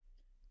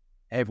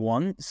Hey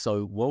everyone,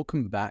 so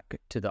welcome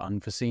back to the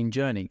Unforeseen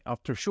Journey.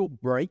 After a short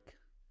break,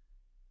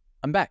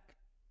 I'm back.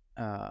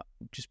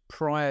 Just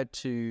prior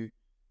to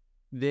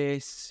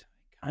this,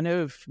 kind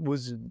of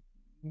was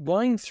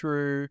going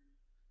through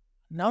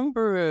a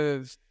number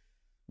of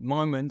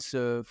moments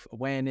of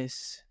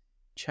awareness,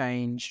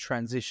 change,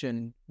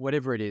 transition,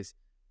 whatever it is.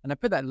 And I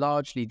put that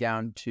largely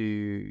down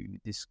to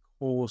this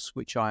course,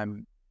 which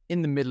I'm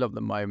in the middle of the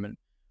moment,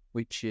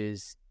 which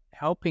is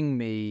helping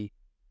me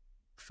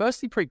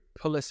firstly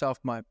pull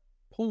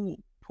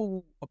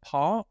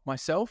apart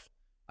myself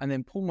and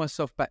then pull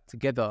myself back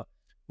together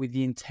with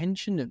the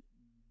intention of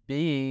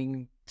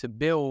being to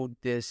build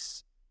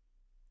this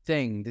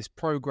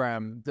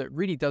program that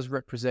really does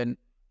represent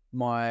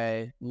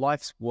my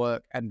life's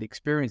work and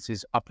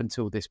experiences up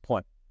until this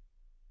point.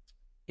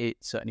 It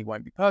certainly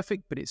won't be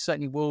perfect, but it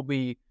certainly will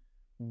be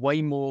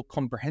way more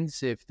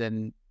comprehensive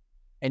than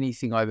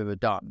anything I've ever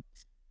done.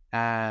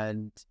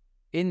 And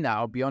in that,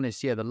 I'll be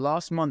honest, the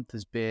last month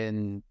has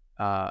been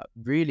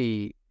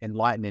really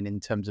enlightening in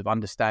terms of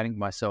understanding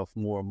myself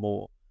more and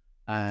more.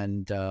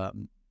 And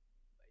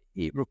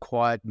it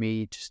required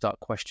me to start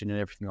questioning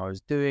everything I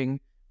was doing,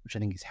 which I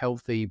think is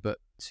healthy, but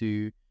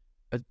to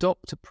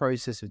adopt a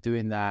process of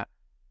doing that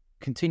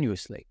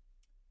continuously.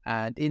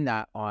 And in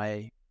that,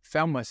 I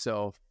found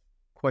myself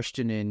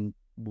questioning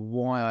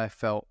why I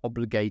felt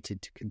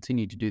obligated to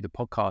continue to do the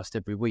podcast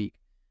every week,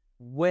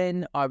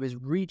 when I was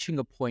reaching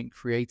a point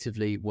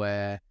creatively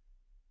where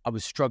I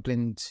was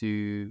struggling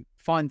to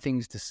find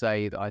things to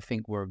say that I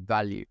think were of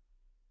value.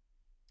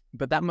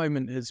 But that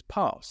moment has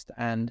passed,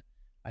 and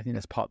I think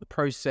that's part of the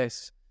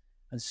process.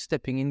 And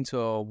stepping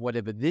into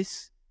whatever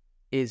this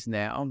is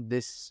now,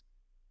 this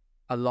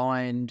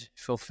aligned,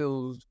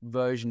 fulfilled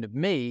version of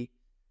me,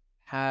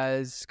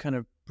 has kind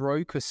of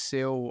broke a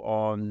seal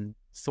on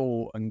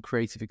thought and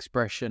creative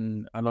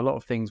expression and a lot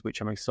of things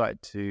which I'm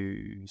excited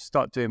to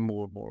start doing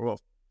more and more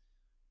of.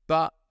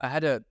 But I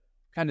had a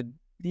kind of,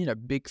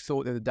 big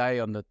thought the other day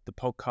on the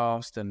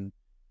podcast and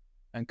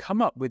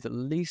come up with at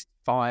least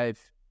 5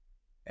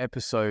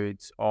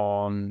 episodes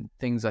on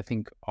things I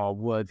think are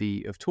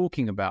worthy of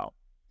talking about.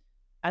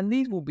 And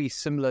these will be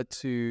similar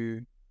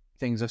to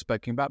things I've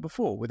spoken about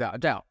before, without a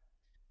doubt.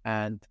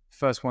 And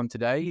first one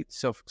today,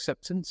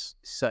 self-acceptance,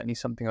 is certainly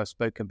something I've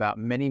spoken about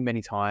many,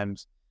 many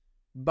times.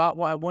 But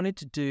what I wanted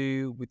to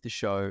do with the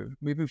show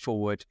moving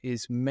forward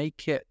is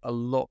make it a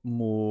lot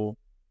more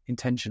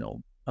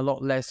intentional, a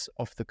lot less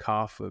off the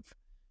cuff of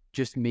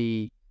just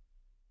me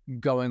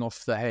going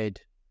off the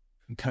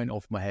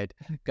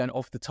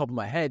top of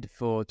my head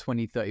for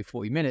 20, 30,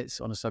 40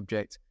 minutes on a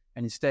subject,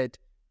 and instead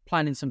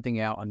planning something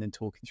out and then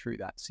talking through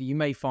that. So you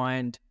may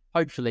find,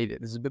 hopefully,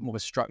 that there's a bit more of a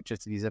structure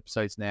to these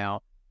episodes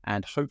now,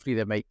 and hopefully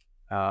they make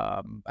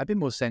a bit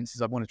more sense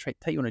as I want to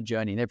take you on a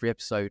journey in every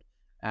episode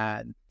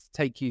and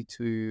take you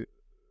to,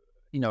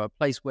 a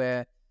place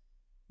where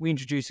we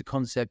introduce a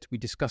concept, we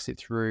discuss it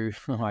through,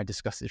 I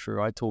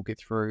talk it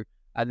through,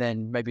 and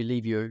then maybe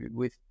leave you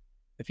with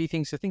a few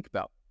things to think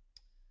about.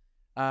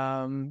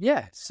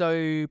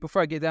 So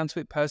before I get down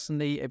to it,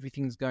 personally,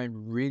 everything's going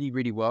really,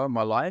 really well in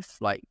my life.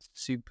 Like,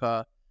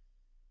 super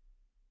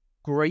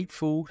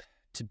grateful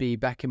to be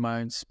back in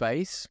my own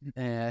space,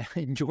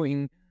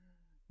 enjoying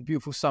the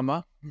beautiful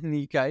summer in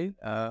the UK.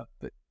 But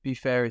to be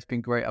fair, it's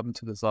been great up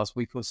until this last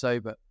week or so.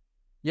 But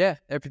yeah,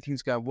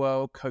 everything's going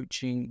well.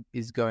 Coaching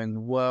is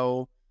going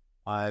well.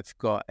 I've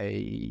got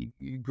a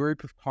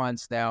group of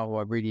clients now who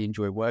I really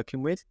enjoy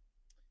working with.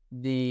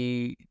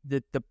 The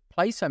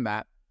place I'm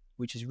at,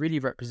 which is really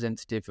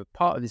representative of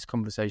part of this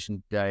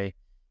conversation today,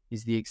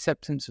 is the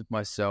acceptance of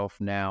myself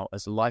now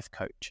as a life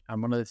coach.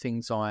 And one of the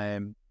things I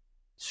am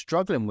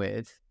struggling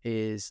with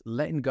is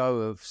letting go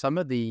of some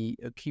of the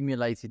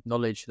accumulated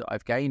knowledge that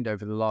I've gained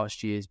over the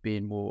last years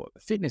being more a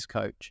fitness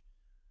coach,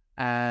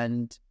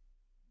 and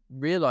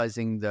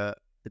realizing that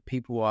the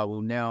people I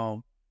will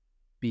now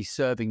be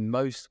serving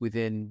most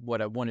within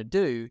what I want to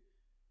do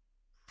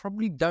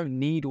probably don't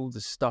need all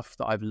the stuff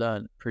that I've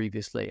learned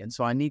previously. And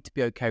so I need to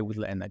be okay with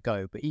letting that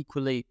go. But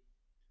equally,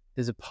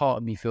 there's a part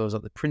of me feels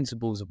like the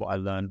principles of what I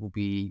learned will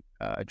be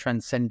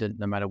transcendent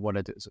no matter what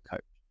I do as a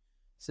coach.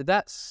 So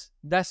that's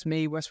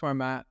me. That's where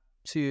I'm at.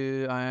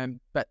 I am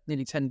about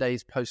nearly 10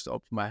 days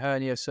post-op for my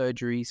hernia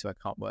surgery, so I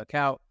can't work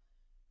out.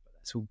 But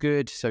that's all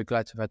good. So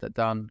glad to have had that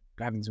done.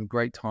 Having some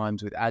great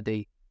times with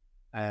Addy.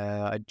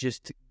 I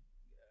just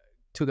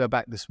took her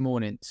back this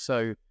morning.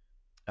 So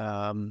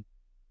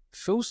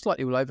feel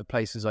slightly all over the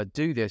place as I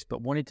do this,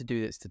 but wanted to do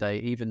this today,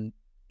 even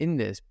in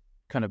this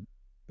kind of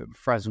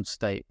frazzled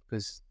state,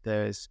 because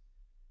there's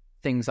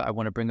things that I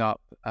want to bring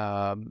up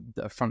that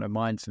are front of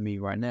mind for me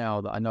right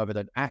now that I know if I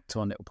don't act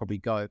on, it will probably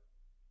go.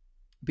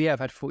 But yeah, I've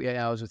had 48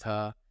 hours with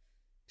her.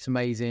 It's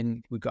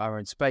amazing. We've got our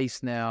own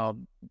space now,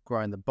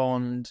 growing the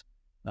bond.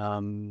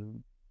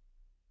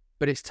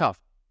 But it's tough.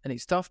 And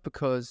it's tough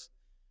because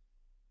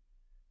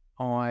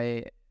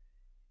I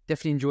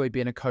definitely enjoyed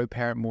being a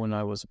co-parent more than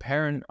I was a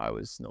parent. I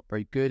was not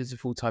very good as a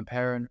full-time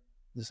parent.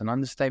 There's an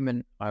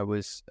understatement. I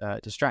was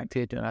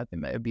distracted, and I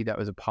think maybe that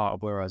was a part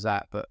of where I was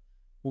at, but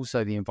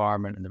also the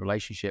environment and the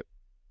relationship.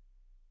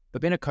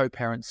 But being a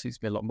co-parent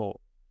suits me a lot more.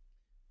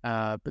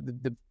 But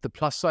the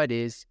plus side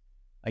is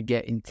I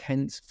get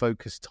intense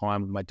focused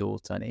time with my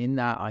daughter. And in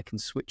that, I can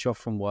switch off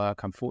from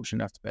work. I'm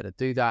fortunate enough to be able to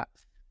do that.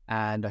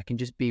 And I can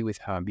just be with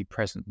her and be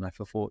present. And I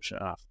feel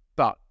fortunate enough.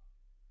 But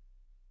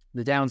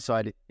the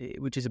downside,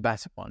 which is a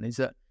better one, is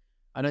that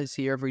I don't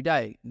see her every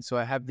day. And so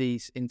I have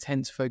these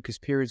intense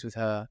focused periods with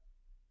her.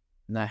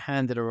 And I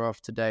handed her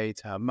off today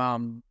to her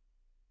mum.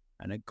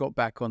 And I got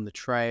back on the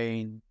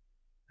train.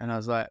 And I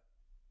was like,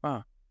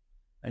 wow.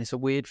 And it's a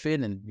weird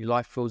feeling. Your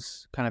life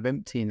feels kind of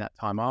empty in that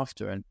time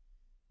after. And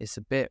it's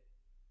a bit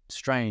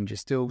strange.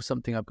 It's still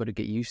something I've got to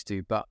get used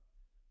to. But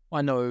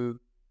I know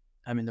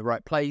I'm in the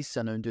right place.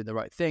 I know I'm doing the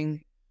right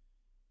thing.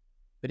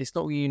 But it's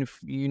not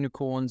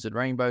unicorns and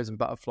rainbows and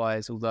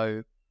butterflies.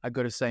 Although I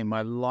got to say,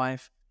 my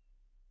life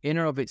in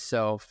and of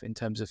itself, in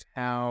terms of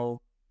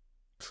how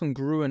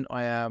congruent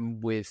I am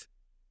with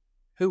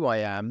who I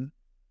am,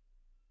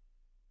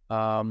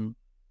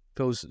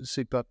 feels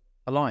super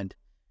aligned.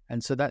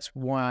 And so that's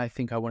why I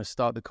think I want to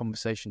start the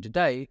conversation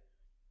today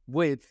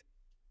with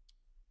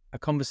a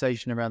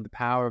conversation around the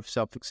power of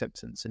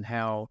self-acceptance and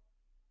how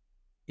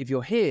if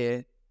you're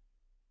here,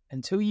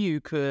 until you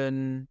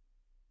can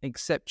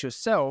accept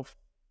yourself,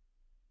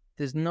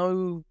 there's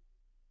no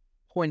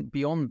point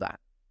beyond that.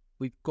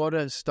 We've got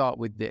to start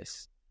with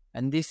this.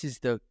 And this is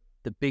the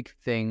big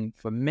thing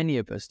for many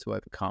of us to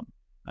overcome.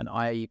 And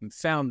I even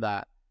found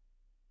that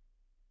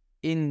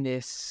in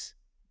this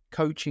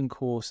coaching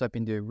course I've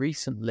been doing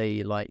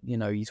recently, like, you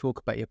know, you talk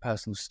about your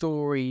personal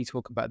story, you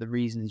talk about the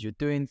reasons you're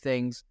doing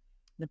things.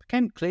 And it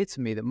became clear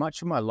to me that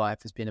much of my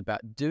life has been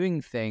about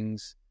doing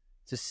things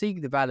to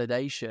seek the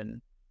validation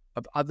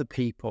of other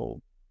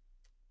people,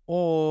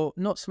 or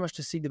not so much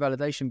to seek the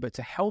validation, but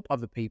to help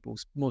other people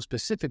more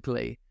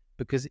specifically,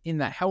 because in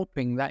that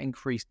helping, that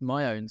increased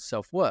my own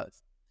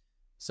self-worth.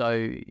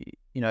 So,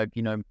 you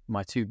know,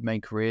 my two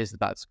main careers,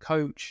 that as a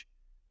coach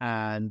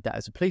and that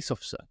as a police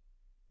officer,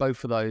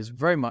 both of those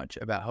very much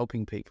about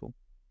helping people.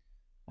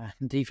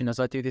 And even as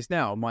I do this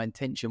now, my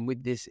intention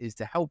with this is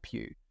to help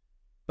you.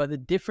 But the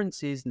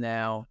difference is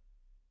now,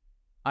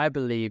 I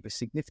believe, a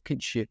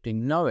significant shift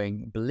in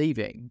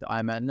believing that I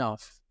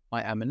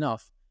am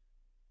enough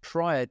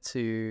prior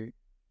to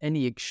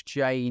any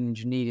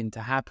exchange needing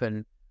to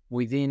happen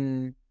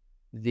within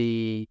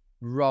the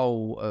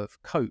role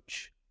of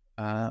coach,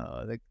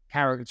 the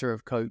character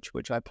of coach,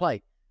 which I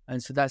play.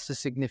 And so that's a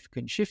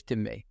significant shift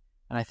in me.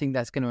 And I think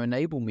that's going to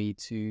enable me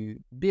to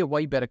be a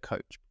way better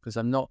coach, because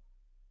I'm not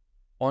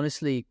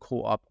honestly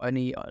caught up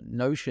any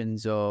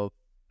notions of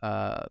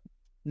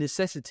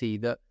necessity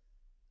that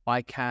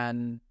I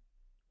can,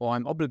 or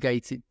I'm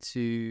obligated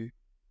to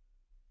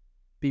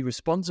be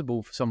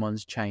responsible for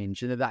someone's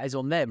change, and that is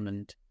on them,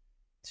 and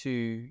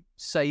to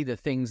say the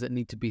things that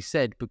need to be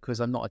said, because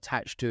I'm not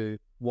attached to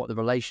what the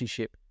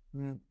relationship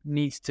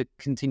needs to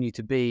continue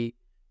to be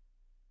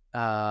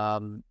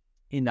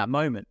in that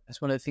moment.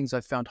 That's one of the things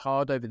I've found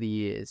hard over the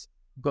years.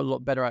 I've got a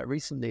lot better at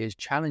recently, is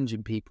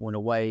challenging people in a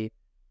way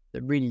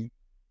that really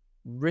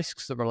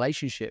risks the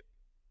relationship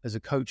as a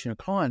coach and a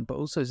client, but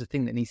also as a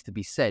thing that needs to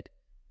be said.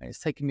 And it's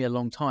taken me a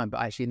long time,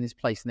 but actually in this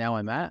place now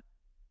I'm at,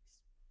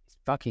 it's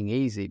fucking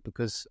easy,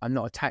 because I'm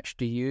not attached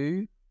to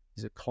you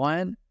as a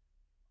client.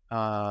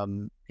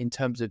 In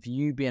terms of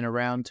you being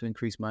around to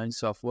increase my own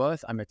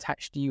self-worth, I'm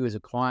attached to you as a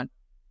client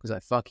because I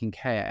fucking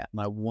care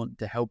and I want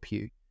to help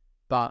you.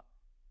 But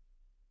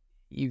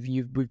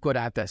we've got to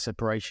have that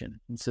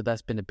separation. And so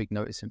that's been a big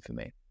noticing for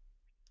me.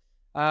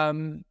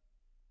 So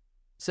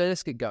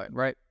let's get going,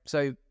 right?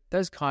 So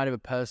that's kind of a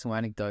personal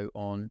anecdote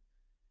on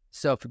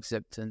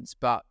self-acceptance,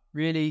 but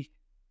really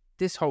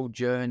this whole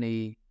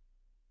journey,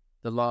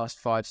 the last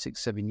 5, 6,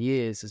 7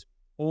 years has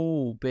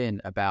all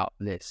been about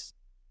this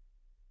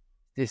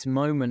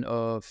moment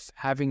of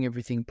having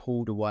everything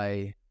pulled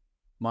away,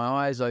 my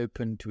eyes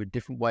open to a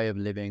different way of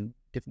living,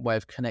 different way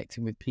of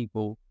connecting with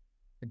people,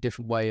 a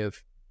different way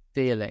of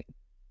feeling.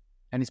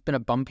 And it's been a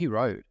bumpy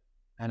road.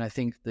 And I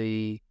think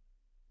the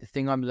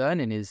thing I'm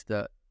learning is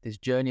that this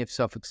journey of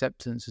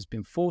self-acceptance has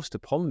been forced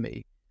upon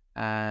me.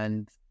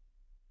 And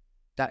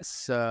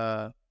that's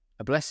a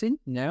blessing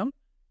now.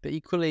 But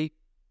equally,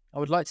 I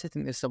would like to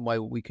think there's some way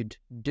we could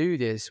do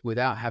this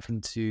without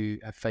having to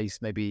have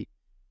faced maybe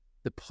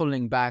the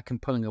pulling back and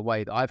pulling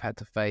away that I've had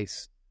to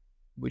face,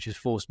 which has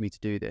forced me to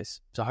do this.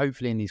 So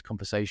hopefully in these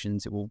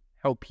conversations, it will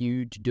help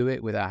you to do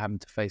it without having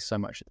to face so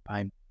much of the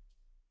pain.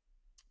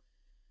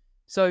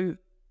 So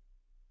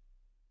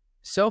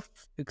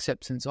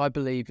self-acceptance, I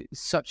believe, is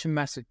such a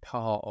massive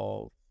part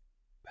of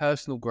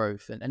personal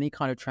growth and any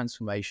kind of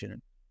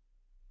transformation,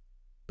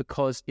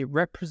 because it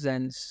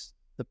represents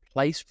the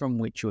place from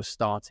which you're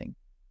starting.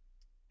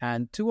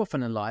 And too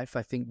often in life,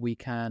 I think we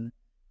can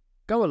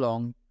go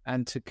along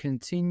and to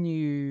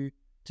continue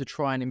to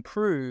try and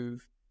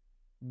improve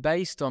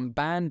based on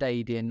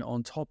band-aiding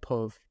on top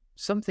of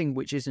something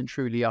which isn't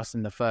truly us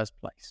in the first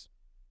place.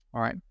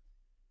 All right.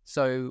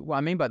 So what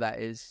I mean by that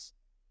is,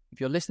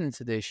 if you're listening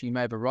to this, you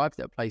may have arrived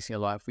at a place in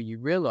your life where you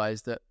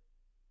realize that,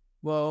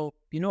 well,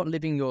 you're not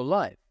living your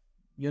life.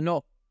 You're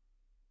not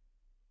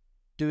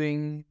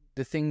doing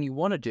the thing you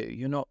want to do.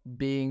 You're not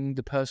being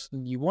the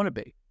person you want to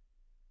be.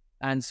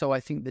 And so I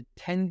think the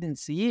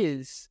tendency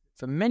is,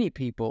 for many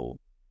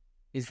people,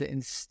 is that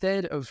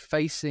instead of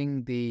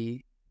facing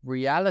the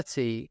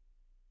reality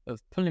of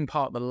pulling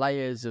apart the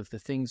layers of the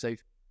things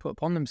they've put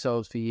upon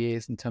themselves for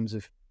years in terms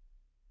of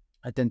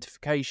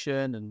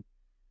identification and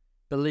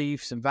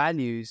beliefs and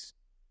values,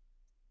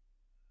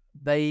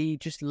 they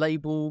just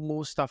label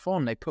more stuff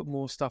on. They put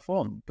more stuff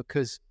on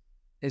because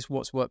it's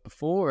what's worked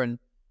before and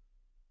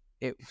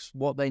it's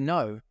what they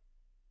know.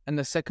 And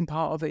the second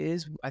part of it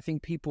is, I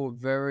think people are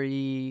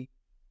very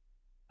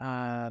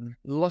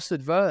loss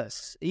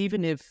adverse.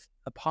 Even if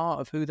a part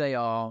of who they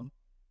are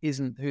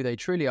isn't who they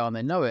truly are and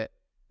they know it,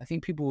 I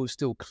think people will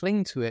still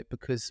cling to it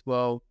because,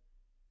 well,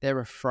 they're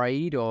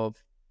afraid of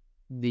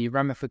the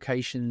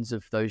ramifications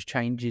of those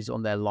changes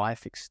on their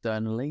life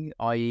externally,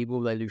 i.e.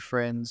 will they lose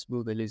friends?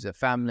 Will they lose their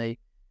family?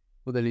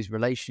 Will they lose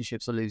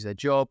relationships or lose their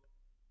job?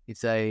 If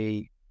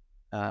they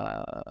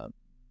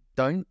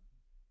don't,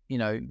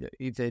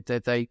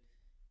 if they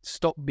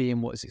stop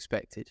being what is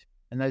expected.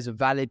 And those are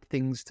valid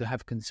things to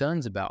have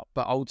concerns about.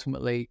 But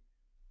ultimately,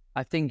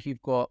 I think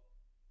you've got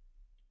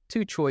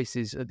two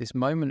choices at this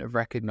moment of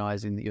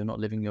recognizing that you're not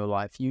living your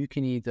life. You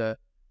can either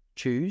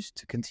choose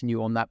to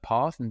continue on that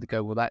path and to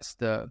go, well, that's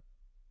the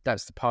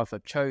path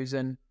I've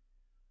chosen,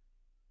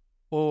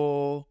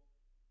 or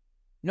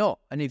not.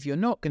 And if you're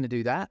not going to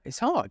do that, it's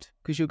hard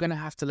because you're going to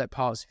have to let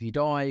parts of you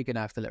die. You're going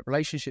to have to let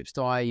relationships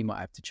die. You might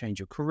have to change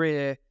your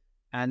career.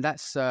 And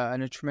that's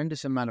a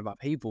tremendous amount of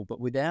upheaval. But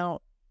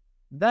without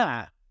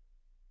that,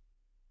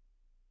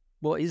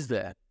 what is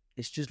there?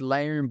 It's just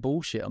layering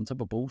bullshit on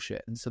top of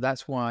bullshit. And so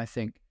that's why I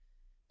think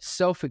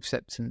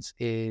self-acceptance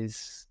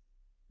is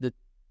the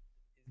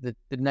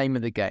name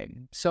of the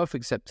game.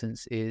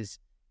 Self-acceptance is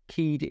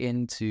keyed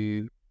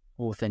into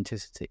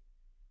authenticity.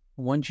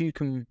 Once you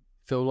can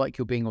feel like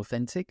you're being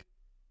authentic,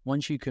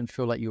 once you can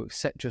feel like you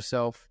accept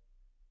yourself,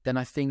 then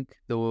I think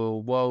the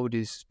world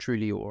is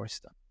truly your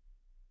oyster.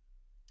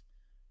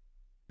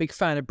 Big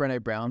fan of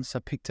Brené Brown, so I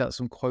picked out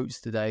some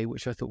quotes today,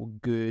 which I thought were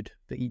good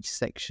for each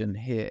section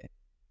here.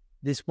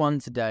 This one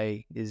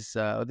here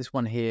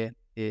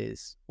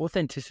is,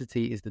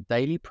 authenticity is the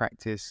daily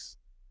practice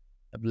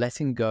of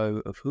letting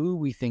go of who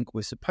we think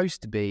we're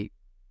supposed to be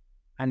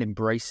and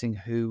embracing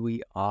who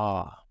we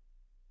are.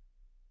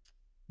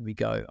 Here we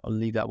go. I'll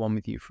leave that one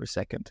with you for a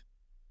second.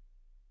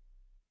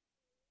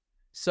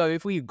 So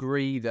if we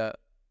agree that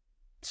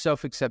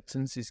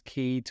self-acceptance is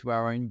key to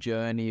our own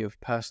journey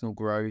of personal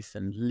growth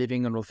and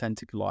living an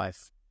authentic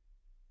life,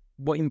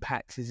 what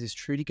impact is this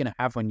truly going to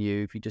have on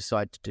you if you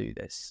decide to do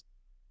this?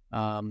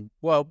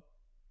 Well,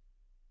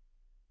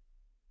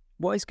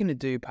 what it's going to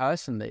do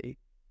personally,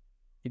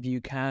 if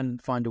you can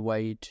find a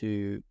way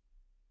to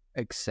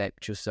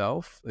accept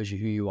yourself as who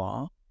you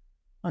are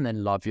and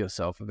then love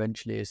yourself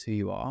eventually as who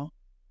you are,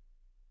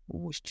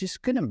 it's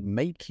just going to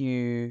make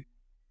you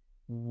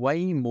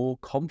way more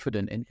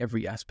confident in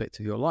every aspect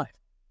of your life.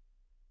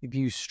 If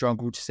you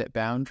struggle to set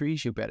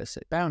boundaries, you'll better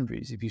set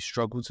boundaries. If you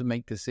struggle to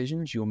make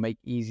decisions, you'll make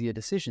easier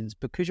decisions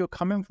because you're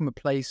coming from a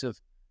place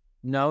of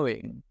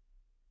knowing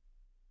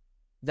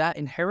that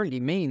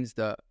inherently means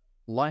that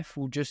life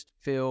will just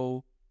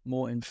feel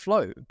more in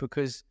flow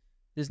because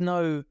there's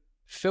no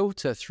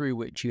filter through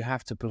which you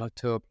have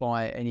to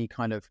apply any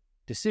kind of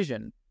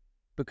decision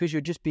because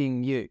you're just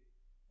being you.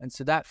 And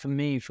so that for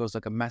me feels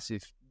like a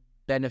massive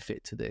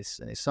benefit to this.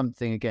 And it's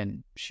something,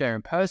 again,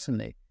 sharing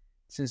personally,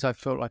 since I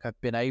felt like I've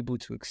been able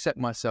to accept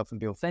myself and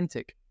be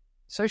authentic.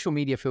 Social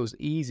media feels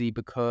easy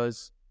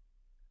because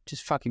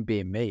just fucking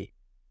being me.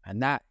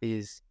 And that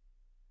is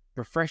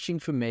refreshing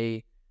for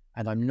me.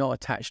 And I'm not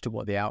attached to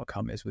what the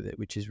outcome is with it,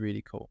 which is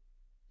really cool.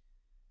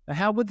 Now,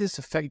 how would this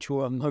affect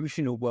your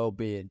emotional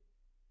well-being?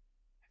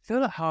 I feel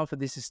like half of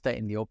this is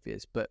stating the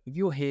obvious, but if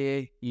you're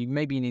here, you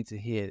maybe need to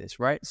hear this,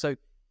 right? So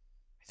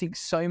I think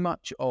so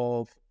much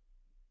of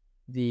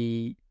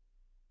the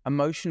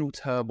emotional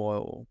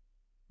turmoil,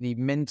 the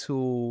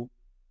mental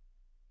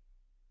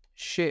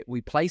shit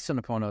we place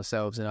upon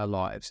ourselves in our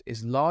lives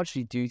is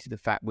largely due to the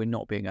fact we're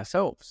not being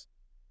ourselves.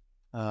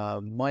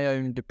 My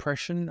own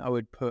depression, I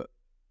would put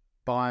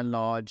by and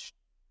large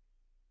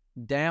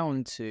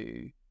down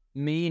to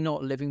me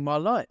not living my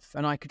life.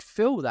 And I could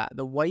feel that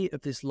the weight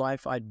of this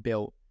life I'd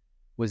built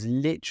was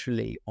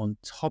literally on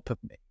top of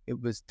me.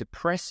 It was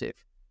depressive.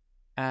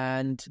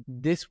 And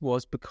this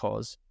was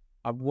because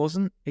I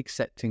wasn't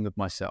accepting of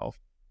myself.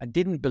 I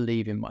didn't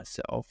believe in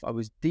myself. I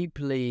was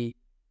deeply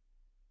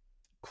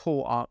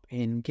caught up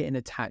in getting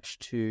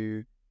attached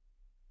to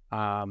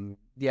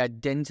the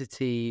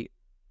identity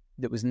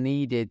that was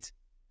needed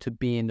to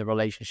be in the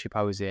relationship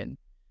I was in.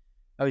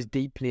 I was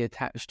deeply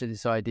attached to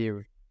this idea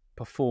of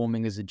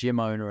performing as a gym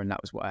owner, and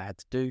that was what I had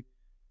to do.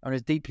 I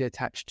was deeply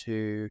attached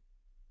to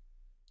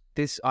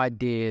this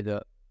idea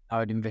that I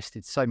had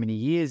invested so many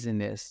years in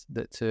this,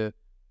 that to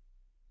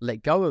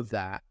let go of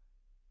that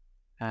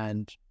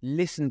and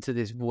listen to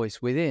this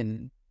voice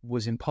within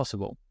was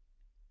impossible.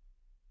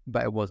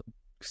 But it wasn't,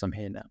 because I'm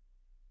here now.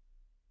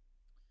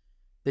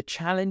 The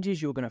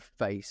challenges you're going to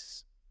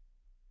face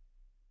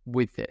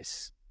with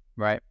this,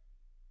 right?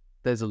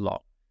 There's a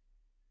lot.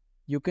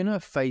 You're going to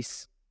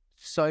face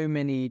so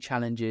many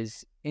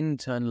challenges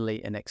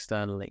internally and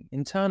externally.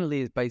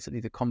 Internally is basically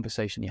the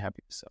conversation you have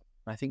with yourself.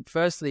 I think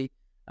firstly,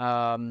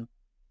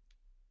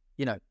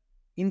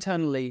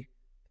 internally,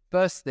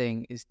 first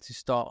thing is to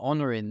start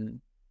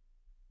honoring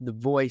the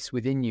voice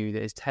within you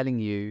that is telling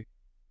you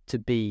to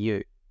be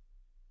you.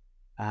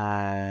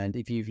 And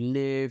if you've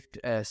lived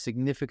a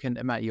significant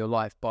amount of your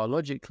life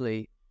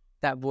biologically,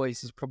 that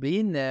voice is probably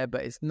in there,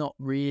 but it's not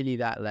really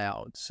that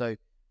loud. So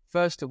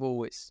first of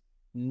all, it's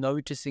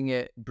noticing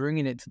it,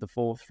 bringing it to the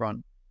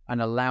forefront,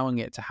 and allowing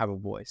it to have a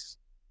voice.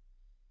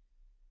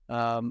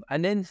 And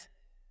then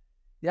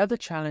the other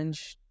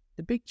challenge,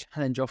 the big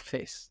challenge of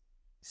this,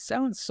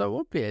 sounds so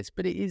obvious,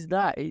 but it is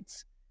that.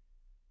 It's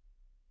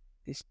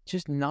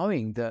just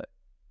knowing that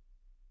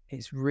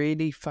it's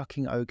really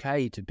fucking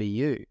okay to be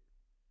you.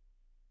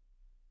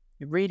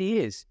 It really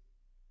is.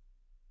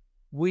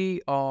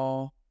 We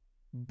are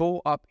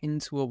brought up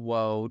into a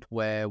world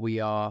where we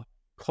are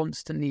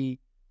constantly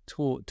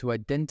taught to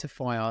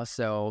identify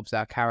ourselves,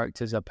 our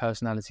characters, our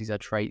personalities, our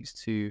traits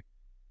to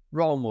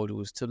role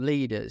models, to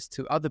leaders,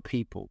 to other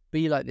people.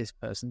 Be like this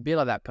person, be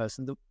like that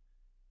person.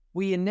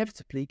 We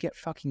inevitably get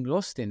fucking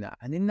lost in that.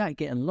 And in that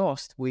getting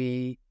lost,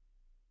 we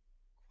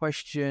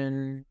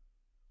question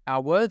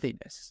our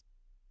worthiness.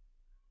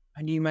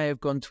 And you may have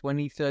gone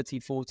 20, 30,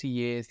 40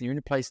 years, and you're in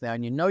a place now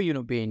and you know you're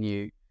not being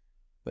you.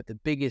 But the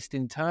biggest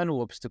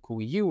internal obstacle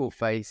you will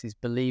face is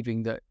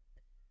believing that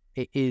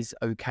it is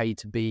okay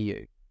to be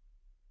you.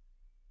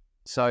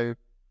 So,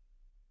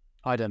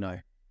 I don't know.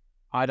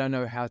 I don't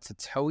know how to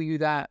tell you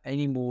that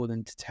any more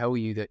than to tell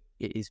you that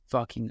it is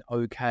fucking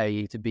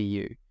okay to be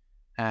you.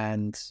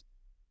 And,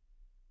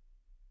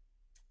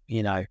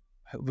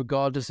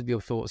 regardless of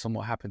your thoughts on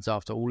what happens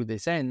after all of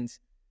this ends,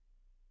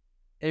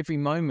 every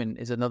moment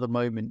is another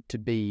moment to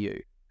be you.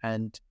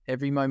 And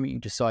every moment you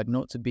decide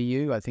not to be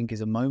you, I think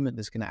is a moment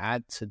that's going to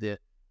add to the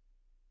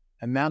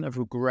amount of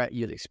regret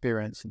you'll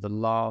experience in the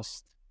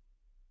last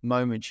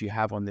moments you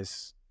have on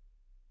this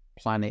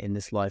planet in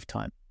this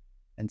lifetime.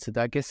 And so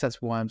I guess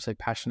that's why I'm so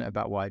passionate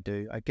about what I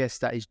do. I guess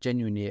that is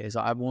genuinely it, is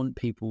I want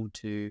people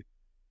to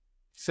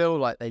feel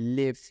like they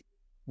live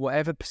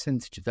whatever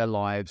percentage of their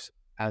lives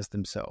as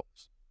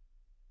themselves.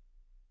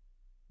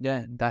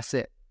 Yeah, that's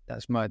it.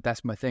 That's my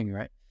thing,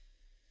 right?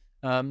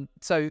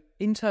 So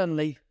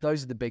internally,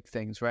 those are the big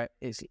things, right?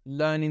 It's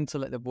learning to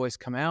let the voice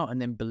come out and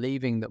then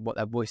believing that what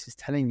that voice is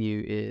telling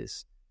you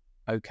is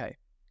okay.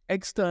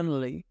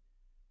 Externally,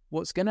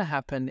 what's going to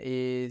happen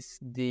is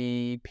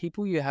the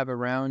people you have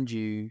around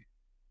you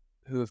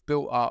who have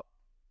built up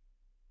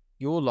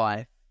your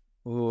life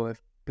or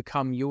have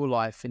become your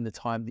life in the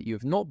time that you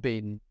have not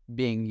been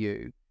being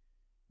you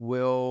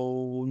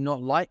will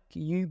not like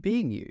you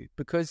being you,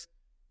 because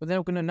they're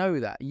not going to know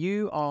that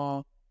you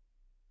are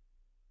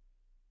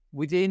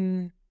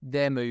within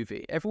their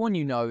movie. Everyone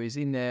you know is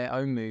in their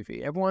own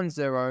movie. Everyone's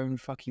their own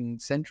fucking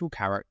central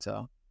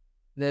character.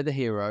 They're the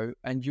hero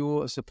and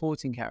you're a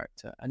supporting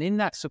character. And in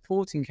that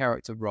supporting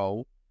character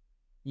role,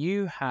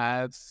 you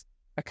have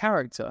a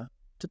character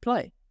to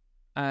play.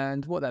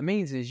 And what that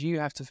means is you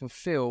have to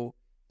fulfill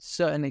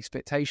certain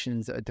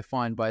expectations that are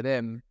defined by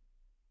them.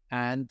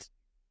 And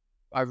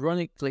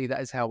ironically,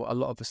 that is how a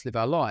lot of us live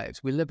our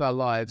lives. We live our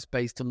lives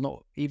based on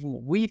not even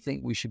what we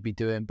think we should be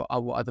doing, but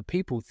what other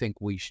people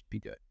think we should be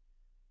doing.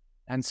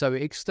 And so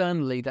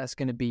externally, that's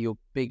going to be your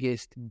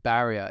biggest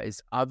barrier,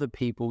 is other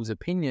people's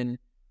opinion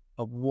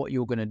of what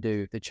you're going to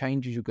do, the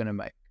changes you're going to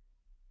make.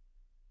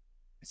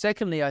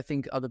 Secondly, I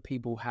think other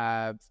people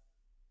have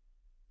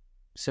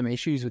some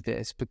issues with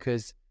this,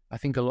 because I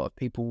think a lot of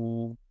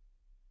people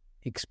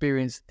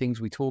experience things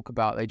we talk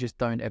about, they just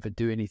don't ever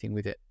do anything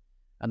with it.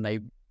 And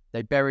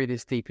they bury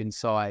this deep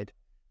inside.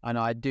 And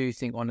I do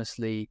think,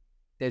 honestly,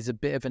 there's a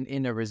bit of an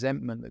inner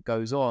resentment that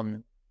goes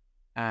on.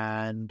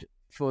 And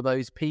for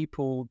those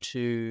people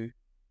to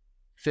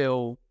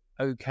feel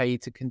okay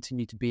to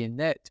continue to be in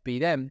there, to be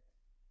them,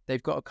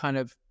 they've got to kind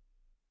of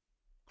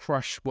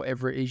crush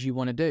whatever it is you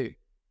want to do.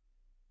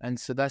 And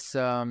so that's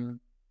a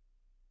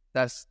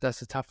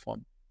tough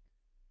one.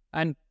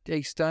 And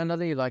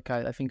externally, like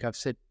I think I've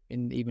said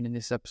even in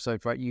this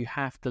episode, right, you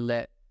have to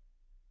let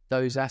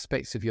those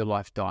aspects of your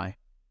life die.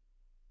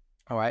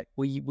 All right,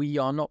 we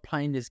are not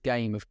playing this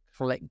game of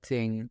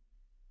collecting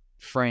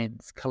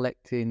friends,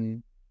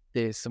 collecting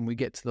this, and we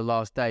get to the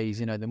last days,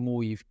 the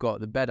more you've got,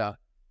 the better.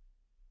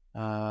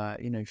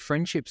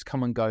 Friendships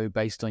come and go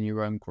based on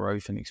your own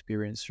growth and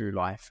experience through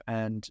life,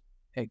 and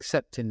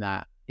accepting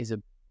that is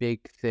a big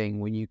thing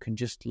when you can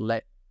just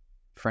let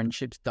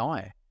friendships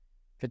die.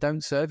 If they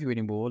don't serve you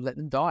anymore, let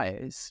them die.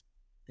 It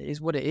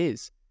is what it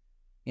is.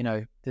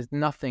 There's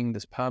nothing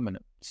that's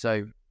permanent.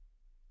 So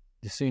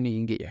the sooner you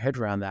can get your head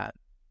around that,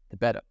 the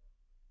better.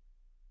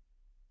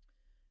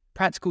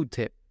 Practical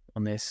tip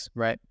on this,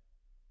 right,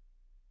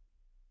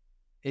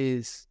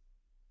 is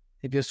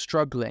if you're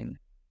struggling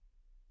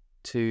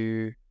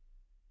to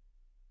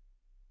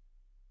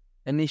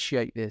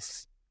initiate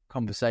this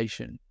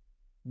conversation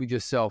with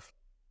yourself,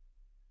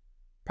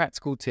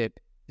 practical tip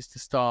is to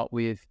start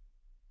with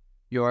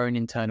your own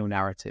internal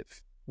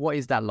narrative. What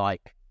is that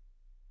like?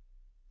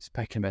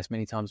 Spoken about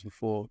many times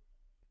before.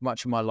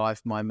 Much of my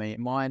life,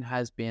 mine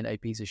has been a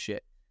piece of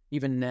shit.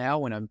 Even now,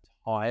 when I'm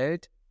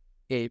tired,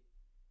 it's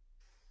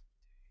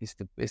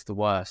the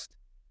worst.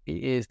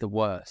 It is the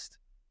worst.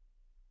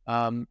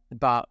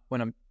 But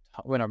when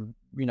I'm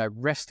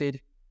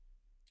rested,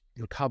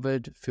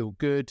 recovered, feel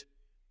good,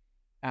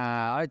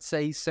 I'd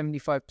say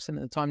 75% of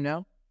the time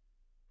now,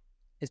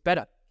 it's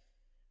better.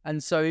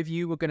 And so if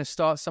you were going to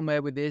start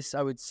somewhere with this,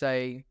 I would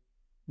say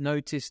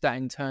notice that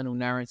internal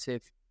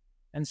narrative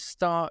and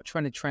start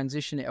trying to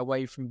transition it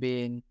away from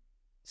being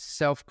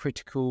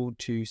self-critical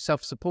to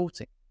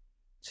self-supporting,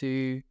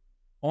 to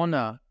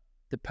honor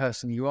the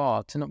person you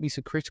are, to not be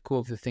so critical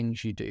of the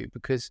things you do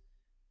because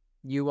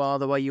you are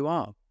the way you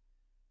are.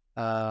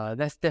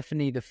 That's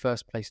definitely the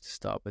first place to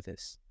start with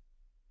this.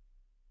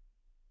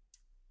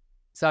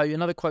 So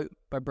another quote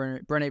by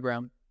Brené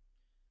Brown: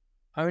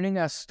 owning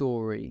our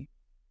story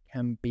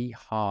can be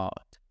hard,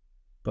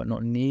 but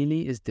not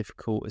nearly as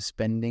difficult as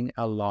spending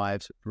our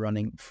lives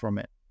running from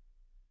it.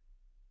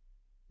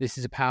 This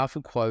is a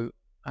powerful quote,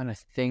 and I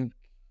think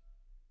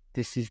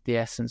this is the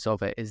essence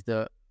of it, is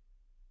that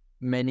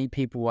many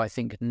people, I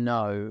think,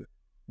 know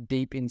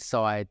deep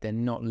inside they're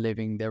not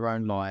living their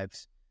own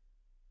lives,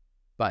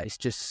 but it's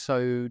just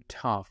so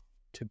tough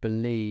to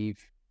believe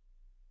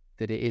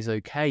that it is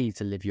okay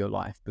to live your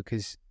life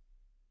because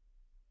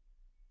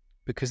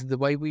of the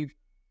way we've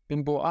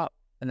been brought up.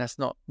 And that's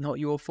not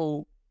your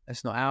fault.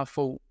 That's not our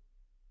fault.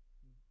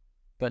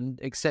 But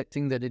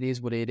accepting that it is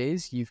what it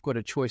is, you've got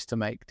a choice to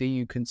make. Do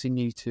you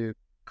continue to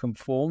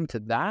conform to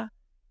that,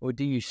 or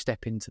do you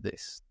step into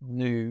this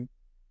new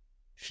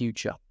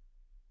future?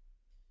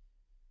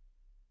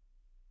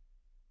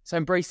 So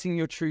embracing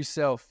your true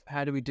self,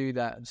 how do we do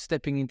that?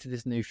 Stepping into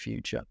this new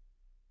future.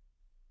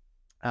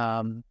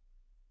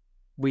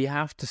 We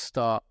have to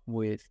start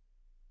with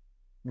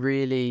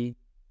really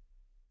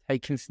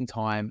taking some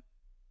time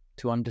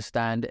to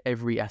understand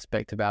every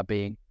aspect of our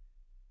being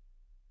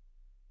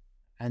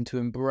and to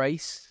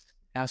embrace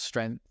our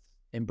strengths,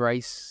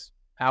 embrace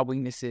our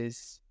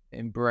weaknesses,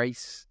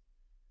 embrace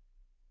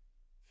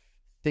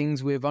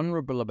things we're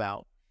vulnerable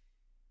about,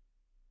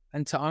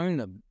 and to own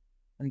them,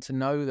 and to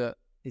know that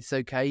it's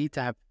okay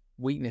to have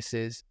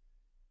weaknesses.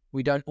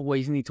 We don't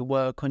always need to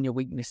work on your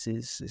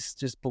weaknesses. It's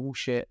just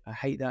bullshit. I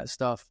hate that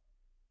stuff.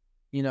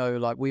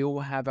 Like we all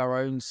have our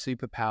own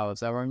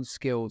superpowers, our own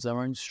skills,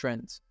 our own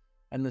strengths.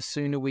 And the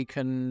sooner we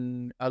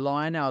can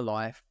align our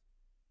life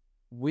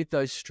with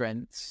those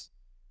strengths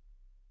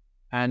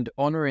and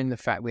honoring the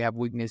fact we have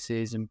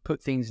weaknesses and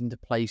put things into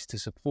place to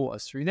support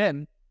us through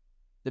them,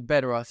 the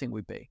better I think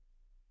we'd be.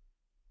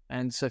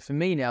 And so for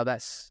me now,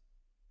 that's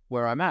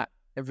where I'm at.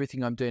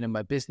 Everything I'm doing in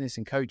my business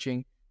and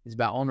coaching is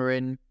about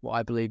honoring what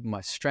I believe in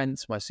my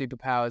strengths, my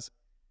superpowers,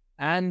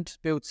 and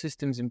build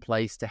systems in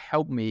place to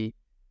help me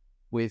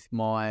with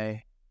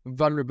my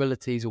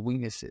vulnerabilities or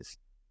weaknesses,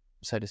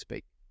 so to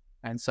speak.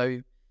 And so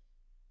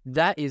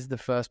that is the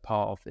first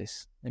part of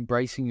this,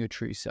 embracing your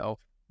true self.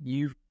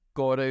 You've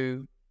got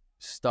to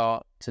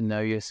start to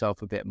know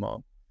yourself a bit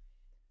more.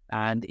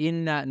 And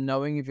in that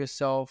knowing of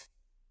yourself,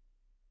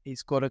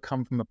 it's got to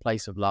come from a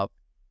place of love.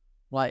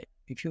 Like,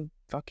 if you're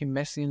fucking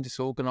messy and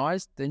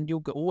disorganized, then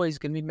you're always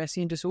going to be messy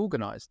and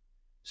disorganized.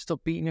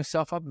 Stop beating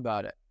yourself up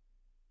about it.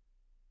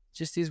 It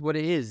just is what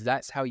it is.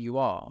 That's how you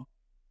are.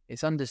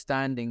 It's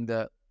understanding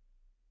that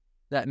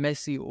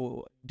messy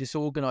or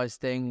disorganized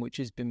thing, which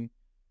has been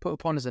put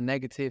upon as a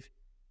negative,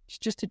 it's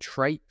just a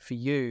trait for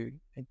you.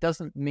 It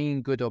doesn't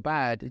mean good or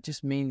bad. It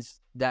just means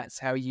that's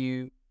how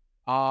you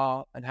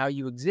are and how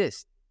you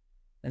exist.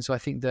 And so I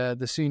think the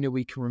sooner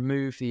we can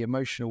remove the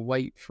emotional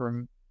weight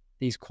from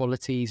these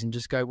qualities and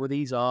just go, well,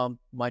 these are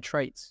my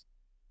traits,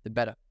 the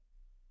better.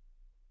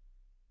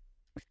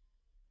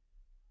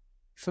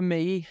 For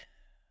me,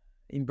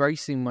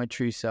 embracing my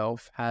true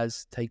self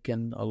has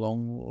taken a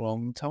long,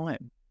 long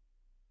time.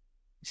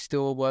 It's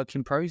still a work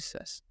in progress.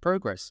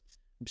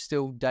 I'm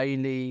still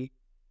daily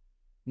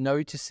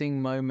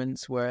noticing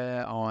moments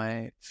where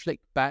I flick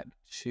back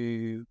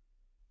to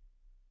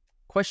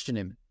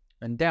questioning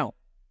and doubt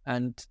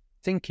and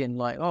thinking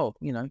like, oh,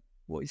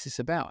 what is this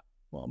about?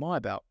 What am I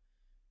about?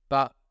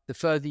 But the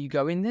further you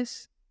go in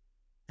this,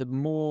 the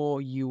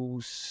more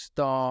you'll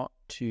start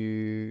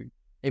to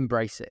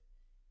embrace it.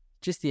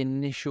 Just the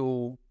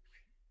initial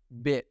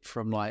bit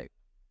from like,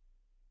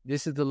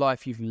 this is the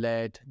life you've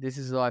led, this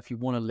is the life you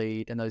want to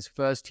lead, and those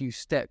first few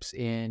steps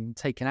in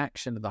taking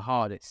action are the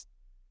hardest.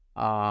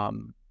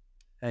 And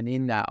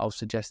in that, I'll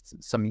suggest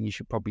something you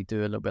should probably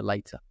do a little bit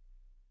later.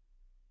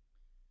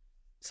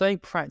 Something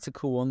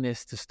practical on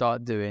this to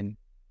start doing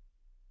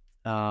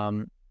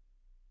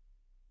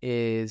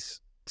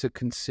is to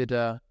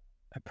consider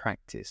a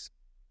practice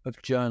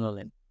of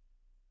journaling.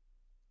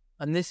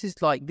 And this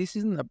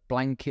isn't a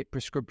blanket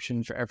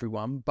prescription for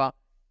everyone, but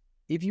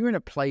if you're in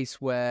a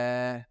place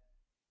where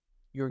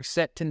you're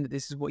accepting that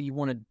this is what you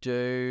want to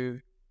do,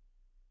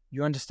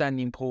 you understand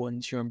the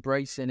importance, you're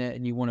embracing it,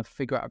 and you want to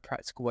figure out a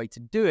practical way to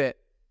do it,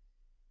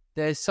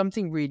 there's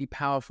something really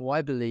powerful,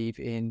 I believe,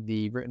 in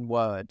the written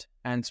word,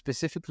 and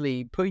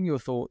specifically putting your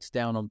thoughts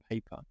down on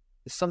paper.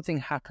 If something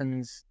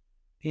happens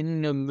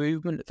in the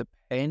movement of the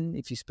pen,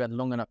 if you spend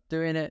long enough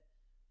doing it,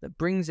 that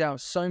brings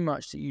out so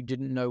much that you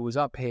didn't know was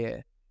up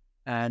here.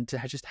 And to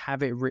just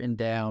have it written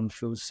down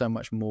feels so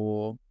much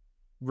more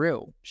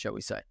real, shall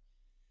we say.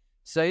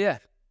 So yeah,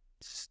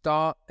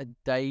 start a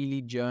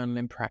daily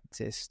journaling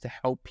practice to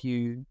help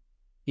you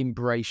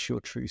embrace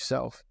your true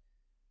self.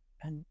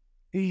 And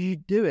if you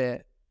do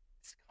it,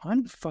 it's kind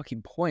of the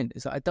fucking point.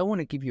 Is that I don't want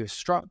to give you a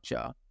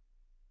structure.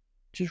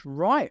 Just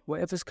write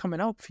whatever's coming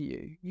up for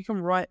you. You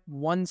can write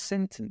one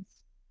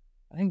sentence.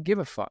 I don't give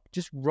a fuck.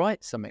 Just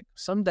write something.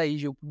 Some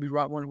days you'll be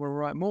want to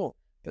write more.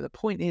 But the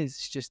point is,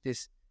 it's just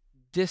this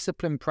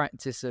disciplined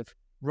practice of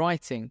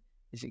writing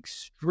is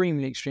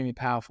extremely, extremely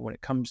powerful when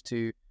it comes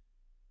to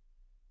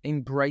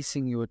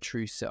embracing your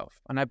true self.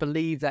 And I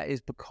believe that is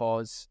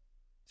because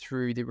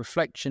through the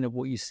reflection of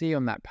what you see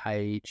on that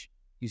page,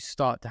 you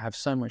start to have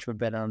so much of a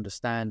better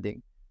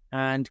understanding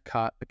and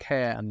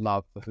care and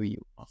love for who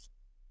you are.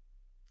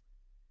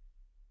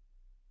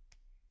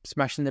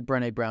 Smashing the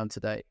Brené Brown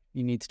today.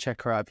 You need to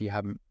check her out if you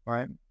haven't, all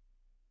right?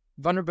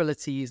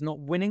 Vulnerability is not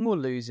winning or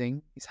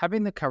losing. It's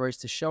having the courage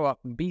to show up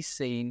and be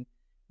seen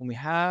when we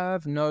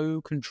have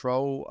no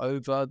control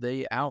over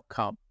the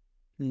outcome.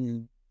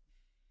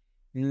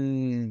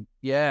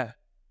 Yeah,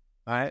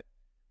 all right?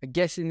 I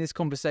guess in this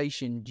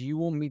conversation, do you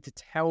want me to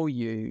tell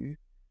you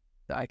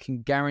that I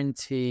can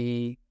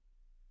guarantee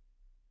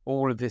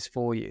all of this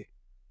for you?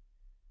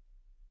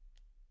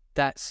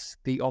 That's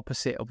the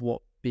opposite of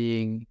what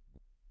being,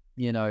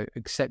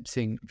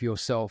 accepting of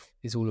yourself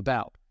is all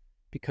about.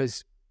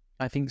 Because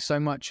I think so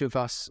much of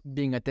us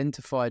being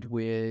identified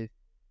with,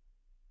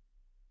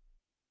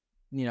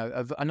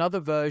 of another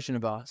version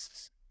of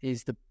us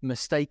is the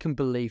mistaken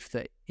belief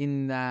that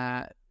in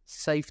that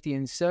safety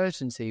and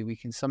certainty, we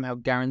can somehow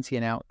guarantee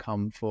an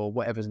outcome for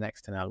whatever's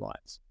next in our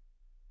lives.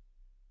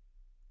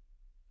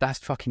 That's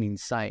fucking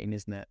insane,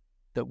 isn't it?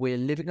 That we're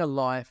living a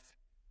life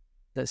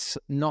that's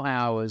not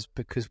ours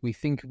because we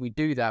think if we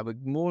do that, we're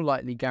more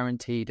likely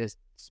guaranteed a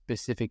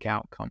specific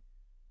outcome.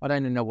 I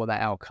don't even know what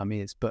that outcome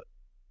is, but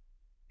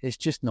it's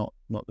just not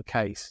the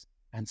case.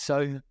 And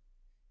so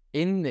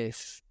in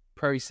this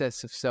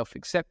process of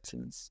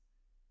self-acceptance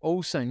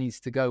also needs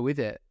to go with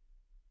it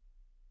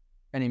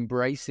an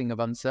embracing of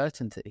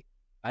uncertainty.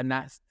 And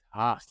that's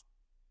tough.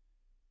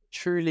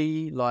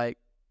 Truly,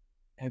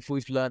 if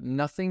we've learned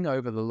nothing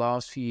over the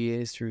last few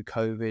years through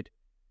COVID,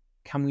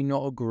 can we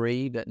not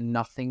agree that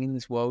nothing in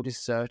this world is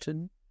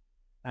certain?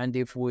 And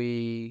if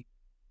we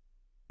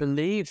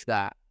believe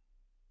that,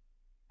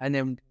 and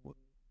then,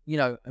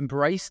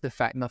 embrace the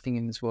fact nothing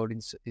in this world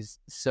is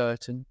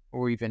certain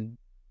or even,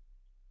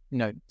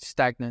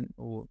 stagnant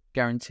or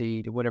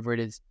guaranteed or whatever it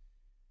is,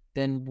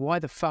 then why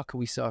the fuck are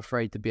we so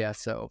afraid to be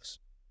ourselves?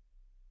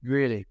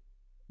 Really,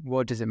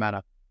 what does it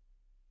matter?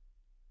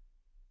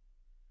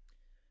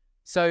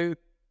 So,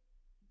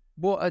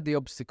 what are the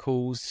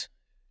obstacles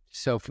to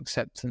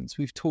self-acceptance?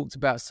 We've talked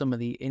about some of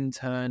the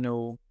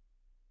internal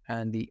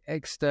and the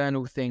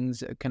external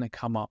things that are going to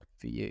come up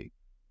for you.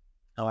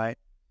 All right.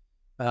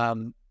 But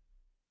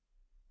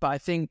I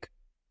think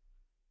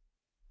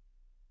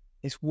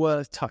it's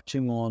worth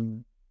touching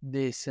on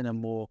this in a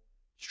more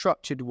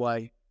structured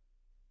way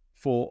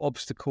for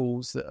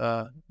obstacles that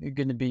are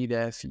going to be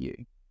there for you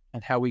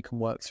and how we can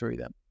work through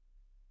them.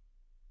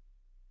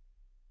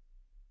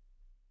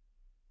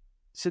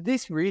 So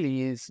this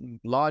really is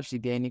largely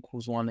the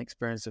N=1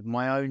 experience of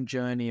my own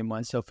journey and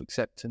my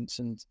self-acceptance,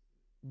 and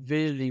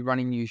visually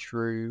running you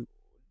through,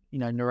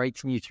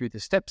 narrating you through the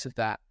steps of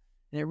that.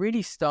 And it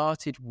really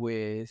started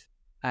with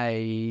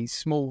a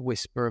small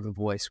whisper of a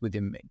voice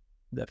within me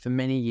that for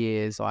many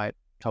years I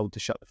told to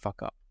shut the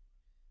fuck up.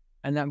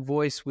 And that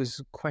voice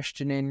was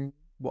questioning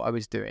what I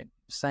was doing,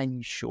 saying,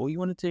 you sure you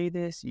want to do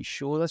this? You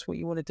sure that's what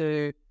you want to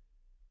do?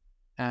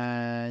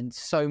 And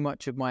so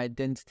much of my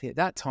identity at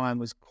that time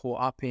was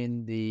caught up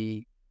in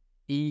the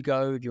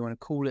ego, if you want to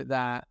call it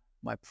that,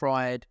 my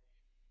pride,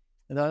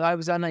 and that I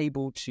was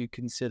unable to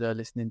consider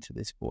listening to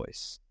this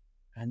voice.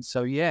 And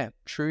so, yeah,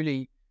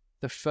 truly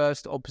the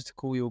first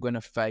obstacle you're going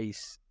to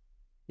face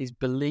is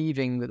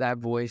believing that that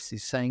voice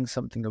is saying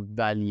something of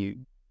value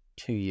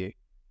to you.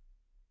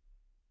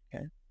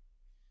 Okay.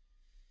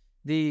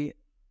 The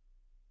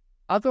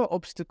other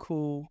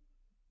obstacle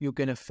you're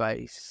going to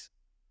face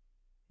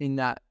in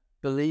that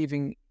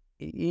believing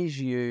it is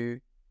you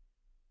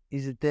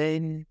is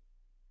then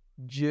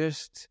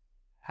just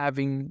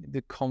having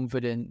the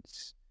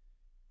confidence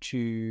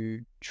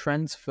to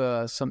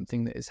transfer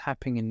something that is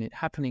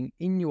happening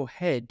in your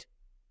head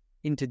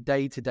into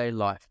day-to-day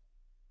life.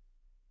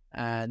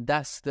 And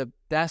that's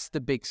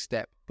the big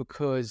step,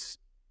 because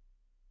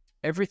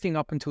everything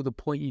up until the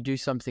point you do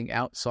something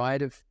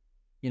outside of,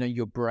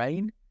 your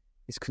brain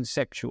is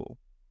conceptual.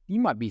 You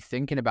might be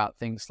thinking about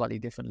things slightly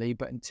differently,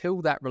 but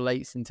until that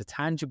relates into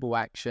tangible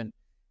action,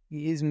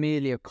 it is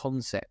merely a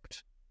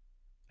concept.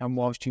 And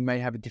whilst you may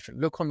have a different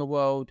look on the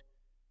world,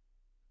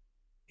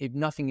 if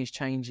nothing is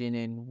changing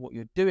in what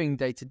you're doing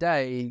day to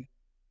day,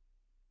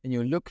 and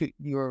you look at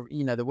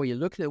the way you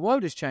look at the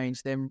world has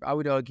changed, then I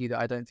would argue that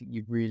I don't think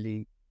you've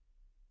really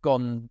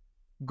gone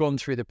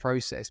through the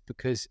process,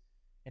 because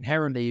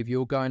inherently, if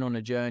you're going on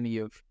a journey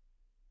of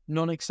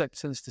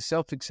non-acceptance to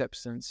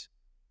self-acceptance,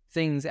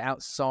 things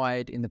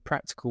outside in the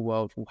practical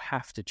world will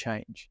have to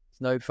change.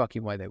 There's no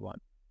fucking way they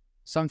won't.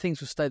 Some things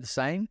will stay the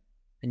same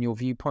and your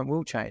viewpoint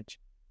will change,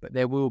 but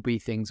there will be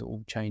things that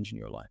will change in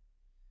your life.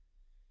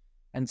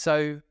 And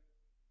so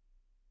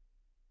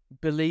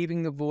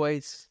believing the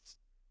voice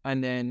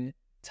and then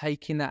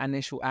taking that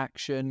initial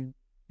action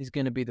is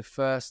going to be the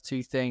first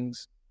two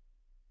things.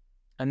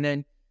 And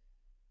then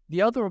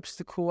the other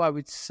obstacle I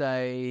would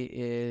say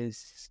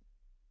is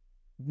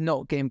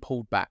not getting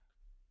pulled back.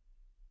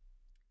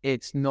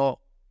 It's not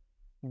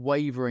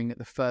wavering at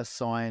the first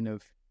sign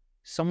of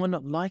someone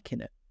not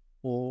liking it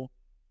or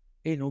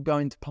it not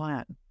going to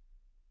plan.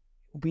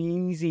 It'll be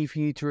easy for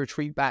you to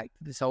retreat back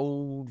to this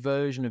old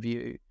version of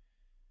you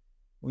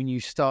when you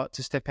start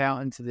to step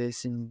out into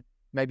this and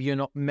maybe you're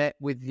not met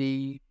with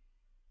the,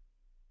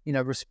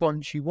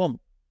 response you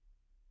want.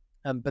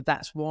 But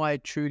that's why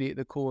truly at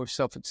the core of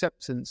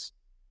self-acceptance,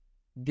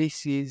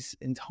 this is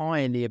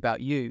entirely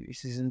about you.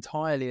 This is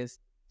entirely a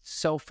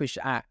selfish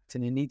act,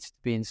 and it needs to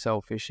be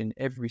selfish in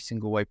every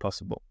single way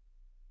possible.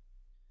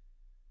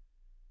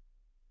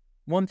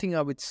 One thing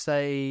I would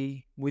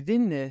say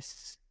within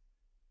this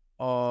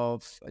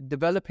of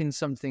developing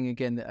something,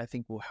 again, that I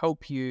think will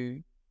help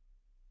you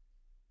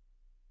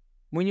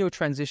when you're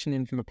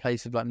transitioning from a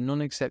place of like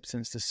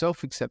non-acceptance to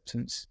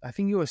self-acceptance, I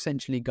think you're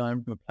essentially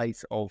going from a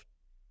place of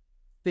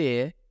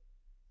fear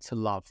to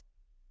love.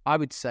 I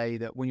would say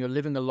that when you're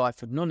living a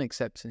life of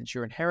non-acceptance,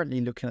 you're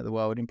inherently looking at the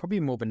world in probably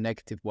more of a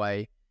negative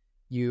way.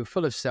 You're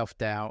full of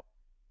self-doubt.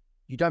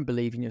 You don't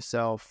believe in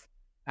yourself,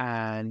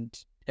 and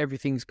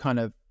everything's kind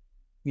of,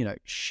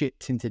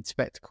 shit-tinted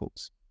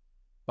spectacles.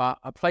 But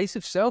a place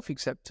of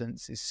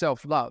self-acceptance is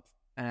self-love.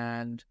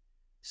 And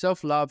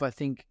self-love, I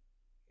think,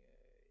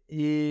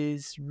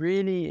 is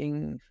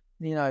really,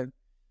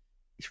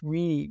 it's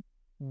really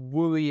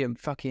wooey and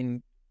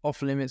fucking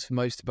off limits for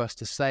most of us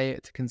to say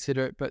it, to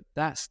consider it, but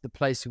that's the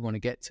place we want to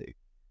get to.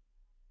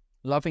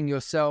 Loving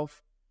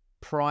yourself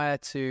prior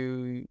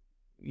to,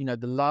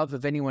 the love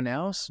of anyone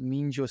else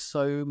means you're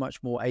so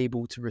much more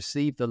able to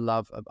receive the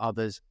love of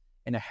others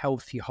in a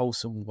healthy,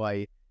 wholesome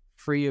way,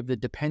 free of the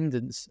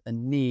dependence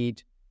and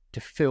need to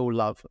feel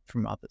love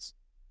from others.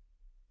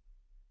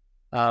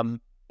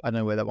 I don't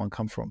know where that one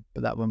come from,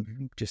 but that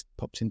one just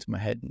pops into my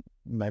head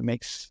and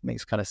makes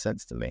kind of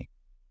sense to me.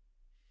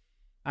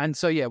 And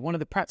so, one of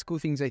the practical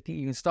things I think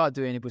you can start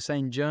doing, if we're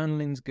saying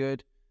journaling's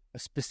good, a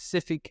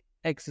specific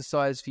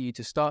exercise for you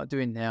to start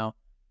doing now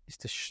is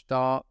to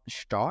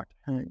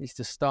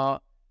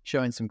start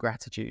showing some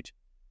gratitude.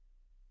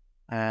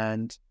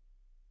 And,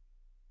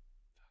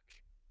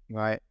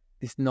 right,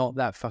 it's not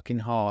that fucking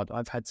hard.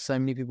 I've had so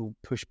many people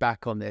push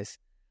back on this.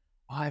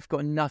 I've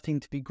got nothing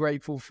to be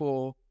grateful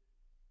for.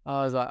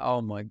 I was like,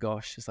 oh my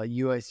gosh, it's like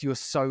you're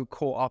so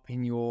caught up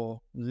in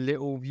your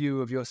little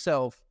view of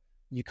yourself,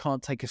 you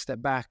can't take a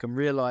step back and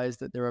realize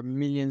that there are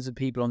millions of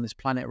people on this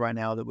planet right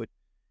now that would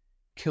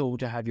kill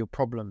to have your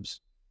problems.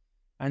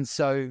 And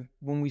so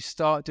when we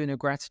start doing a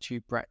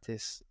gratitude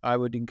practice, I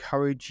would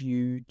encourage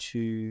you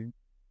to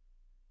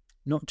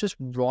not just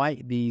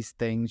write these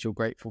things you're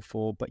grateful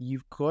for, but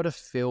you've got to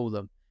feel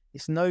them.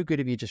 It's no good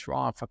if you just,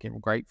 I'm fucking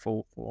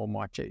grateful for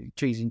my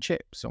cheese and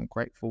chips. I'm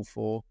grateful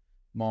for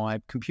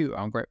my computer.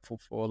 I'm grateful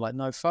for,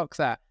 no, fuck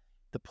that.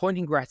 The point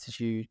in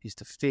gratitude is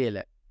to feel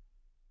it.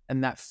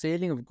 And that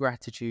feeling of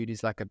gratitude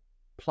is like a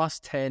plus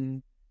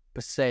 10%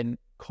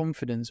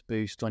 confidence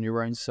boost on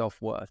your own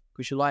self-worth.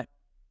 Because you're like,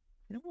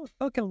 you know what,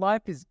 fucking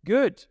life is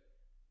good.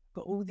 I've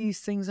got all these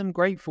things I'm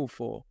grateful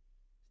for.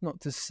 Not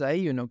to say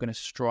you're not going to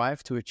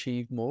strive to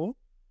achieve more,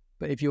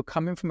 but if you're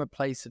coming from a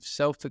place of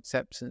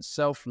self-acceptance,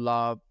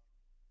 self-love,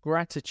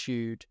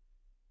 gratitude,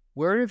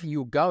 wherever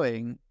you're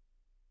going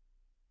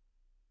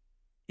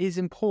is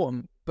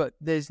important, but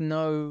there's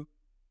no,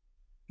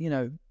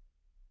 you're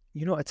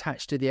not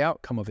attached to the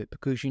outcome of it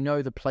because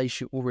the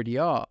place you already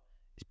are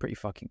is pretty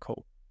fucking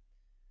cool.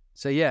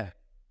 So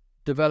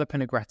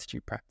developing a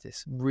gratitude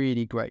practice,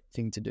 really great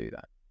thing to do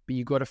that. But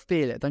you got to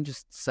feel it. Don't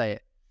just say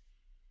it.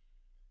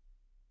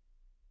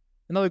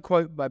 Another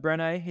quote by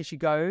Brené, here she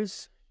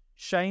goes,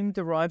 shame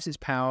derives its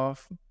power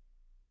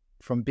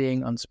from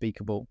being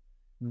unspeakable.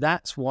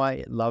 That's why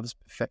it loves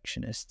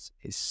perfectionists.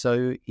 It's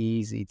so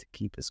easy to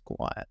keep us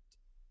quiet.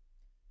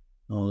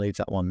 I'll leave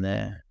that one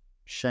there.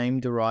 Shame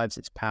derives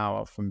its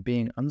power from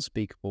being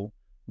unspeakable.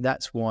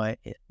 That's why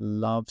it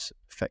loves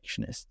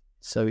perfectionists.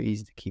 So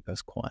easy to keep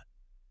us quiet.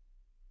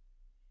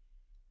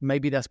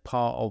 Maybe that's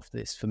part of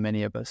this for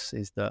many of us,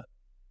 is that,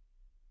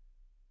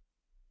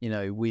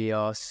 we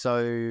are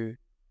so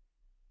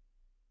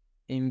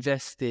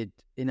invested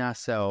in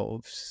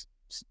ourselves.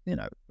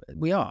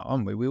 We are,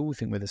 aren't we? We all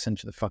think we're the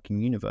center of the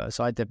fucking universe.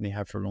 I definitely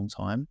have for a long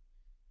time.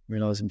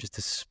 Realize I'm just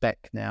a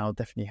speck now.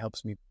 Definitely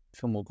helps me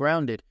feel more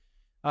grounded.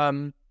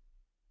 In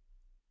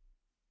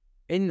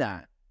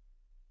that,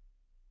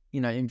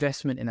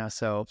 investment in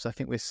ourselves. I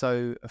think we're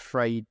so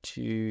afraid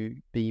to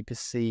be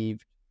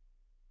perceived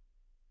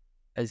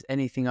as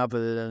anything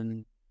other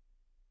than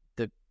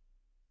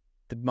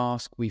the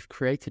mask we've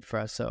created for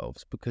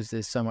ourselves, because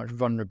there's so much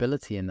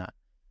vulnerability in that.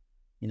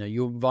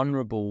 You're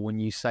vulnerable when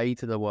you say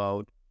to the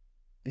world,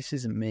 this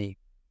isn't me.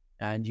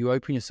 And you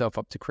open yourself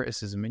up to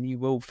criticism, and you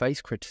will face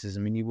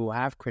criticism, and you will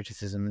have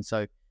criticism. And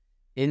so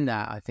in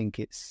that, I think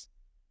it's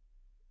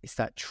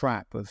that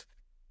trap of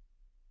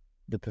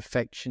the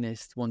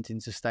perfectionist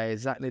wanting to stay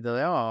exactly that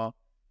they are,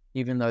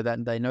 even though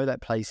that they know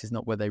that place is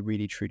not where they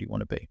really truly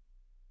want to be.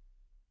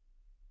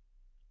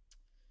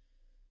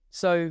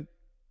 So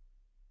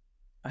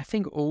I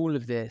think all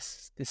of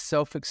this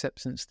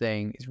self-acceptance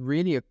thing is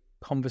really a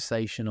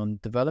conversation on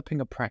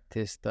developing a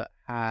practice that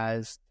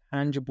has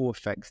tangible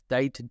effects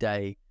day to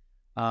day,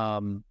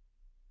 to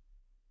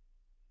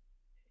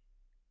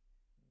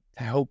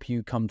help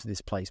you come to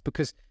this place,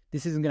 because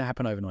this isn't going to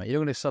happen overnight. You're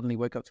not going to suddenly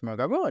wake up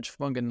tomorrow and go, I just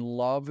fucking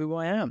love who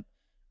I am.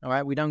 All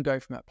right. We don't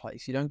go from that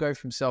place. You don't go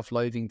from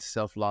self-loathing to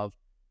self-love.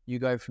 You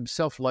go from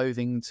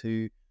self-loathing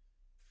to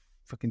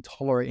fucking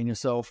tolerating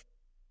yourself,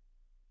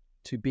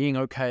 to being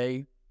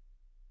okay,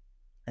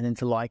 and then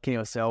to liking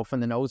yourself.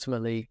 And then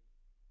ultimately,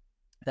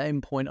 the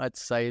end point, I'd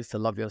say, is to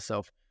love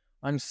yourself.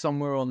 I'm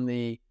somewhere on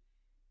the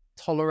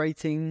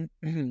tolerating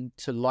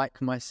to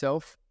like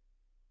myself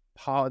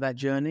part of that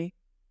journey.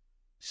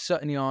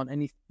 Certainly aren't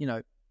any,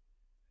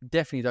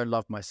 definitely don't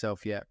love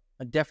myself yet.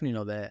 I'm definitely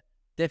not there.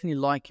 Definitely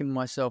liking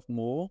myself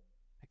more,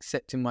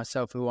 accepting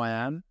myself who I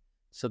am.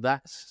 So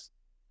that's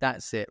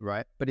it,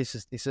 right? But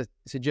it's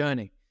a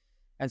journey.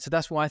 And so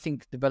that's why I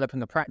think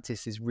developing a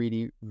practice is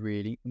really,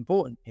 really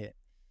important here.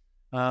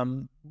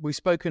 We've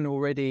spoken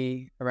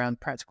already around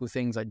practical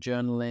things like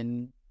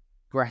journaling,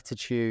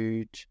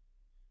 gratitude,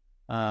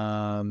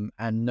 and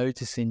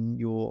noticing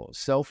your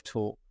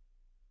self-talk.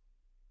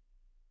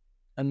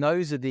 And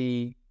those are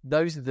the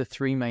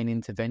three main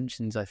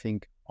interventions I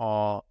think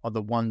are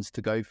the ones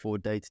to go for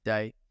day to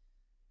day.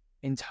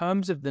 In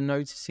terms of the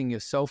noticing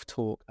your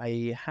self-talk,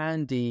 a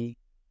handy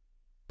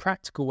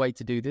practical way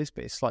to do this,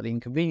 but it's slightly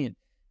inconvenient,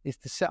 is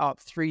to set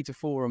up 3 to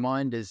 4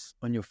 reminders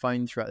on your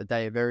phone throughout the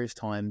day at various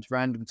times,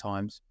 random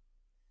times,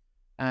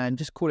 and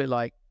just call it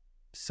like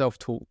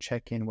self-talk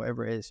check-in,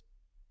 whatever it is.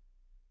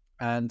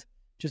 And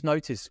just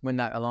notice when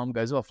that alarm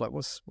goes off, like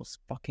what's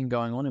fucking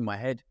going on in my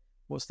head?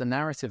 What's the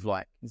narrative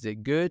like? Is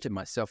it good? Am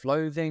I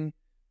self-loathing?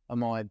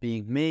 Am I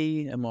being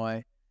me? Am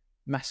I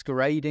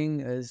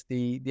masquerading as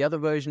the other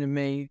version of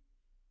me?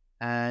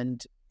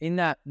 And in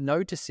that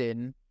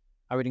noticing,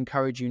 I would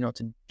encourage you not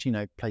to,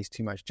 place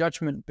too much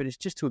judgment, but it's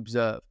just to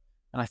observe.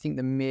 And I think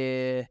the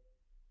mere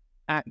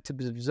act of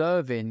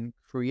observing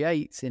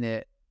creates in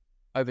it,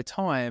 over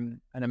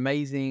time, an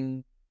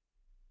amazing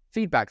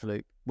feedback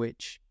loop,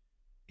 which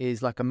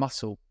is like a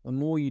muscle. The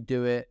more you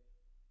do it,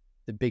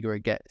 the bigger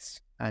it gets.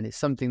 And it's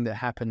something that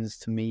happens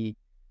to me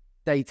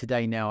day to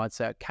day now. I'd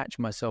say I catch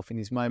myself in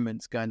these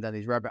moments going down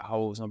these rabbit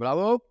holes, and I'll be like,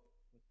 oh,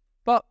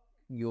 but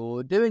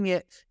you're doing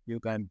it. You're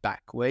going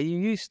back where you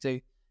used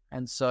to.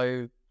 And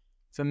so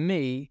for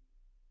me,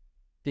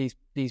 these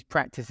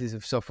practices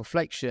of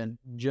self-reflection,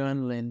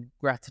 journaling,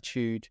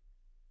 gratitude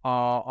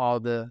are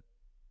the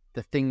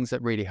things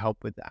that really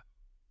help with that.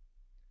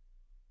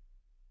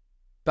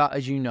 But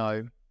as you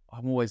know,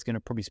 I'm always going to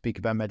probably speak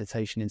about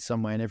meditation in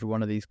some way in every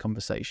one of these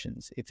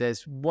conversations. If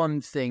there's one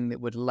thing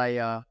that would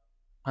layer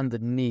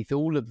underneath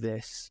all of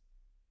this,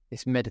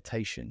 it's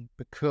meditation.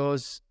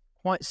 Because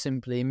quite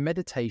simply, in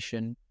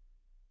meditation,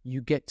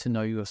 you get to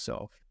know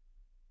yourself.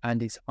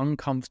 And it's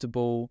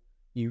uncomfortable.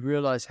 You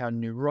realize how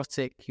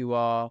neurotic you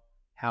are,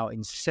 how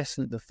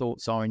incessant the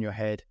thoughts are in your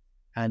head,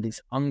 and it's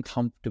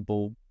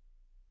uncomfortable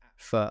at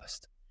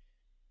first.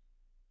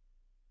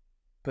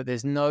 But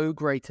there's no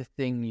greater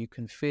thing you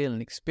can feel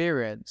and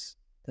experience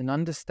than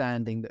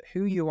understanding that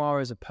who you are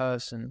as a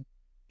person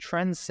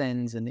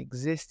transcends and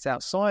exists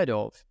outside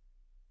of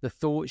the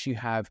thoughts you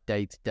have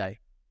day to day.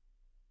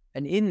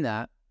 And in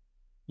that,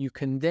 you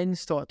can then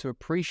start to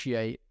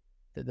appreciate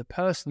that the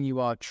person you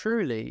are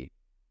truly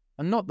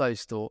are not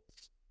those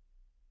thoughts.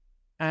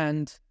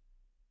 And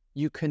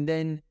you can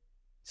then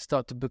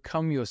start to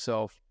become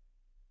yourself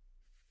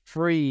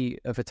free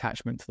of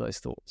attachment to those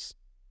thoughts.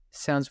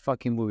 Sounds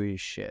fucking woo as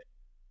shit.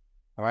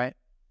 All right.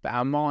 But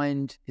our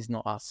mind is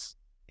not us.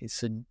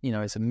 It's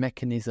a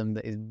mechanism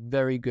that is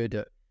very good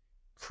at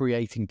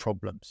creating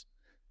problems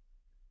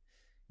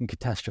and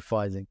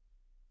catastrophizing.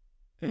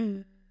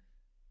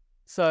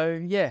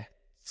 So yeah,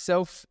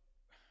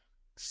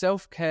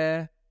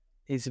 self-care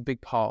is a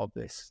big part of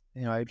this.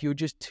 If you're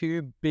just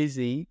too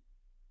busy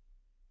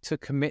to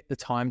commit the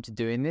time to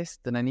doing this,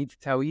 then I need to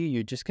tell you,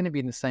 you're just going to be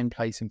in the same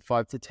place in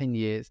 5 to 10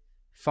 years,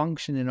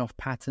 functioning off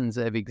patterns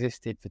that have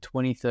existed for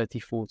 20, 30,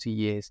 40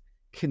 years,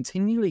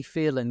 continually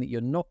feeling that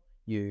you're not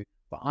you,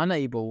 but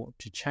unable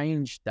to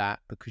change that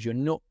because you're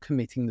not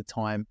committing the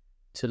time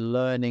to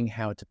learning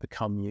how to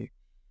become you.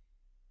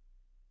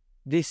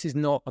 This is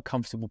not a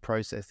comfortable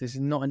process. This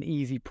is not an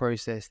easy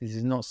process. This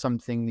is not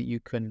something that you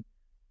can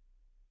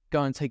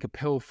go and take a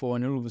pill for,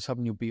 and all of a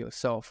sudden you'll be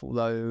yourself.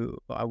 Although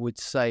I would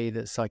say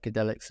that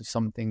psychedelics are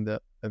something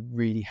that have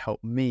really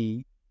helped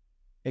me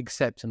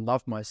accept and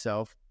love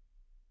myself,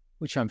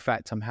 which in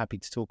fact I'm happy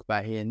to talk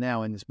about here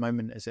now in this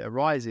moment as it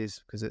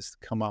arises, because it's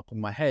come up in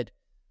my head.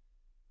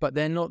 But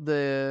they're not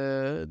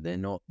the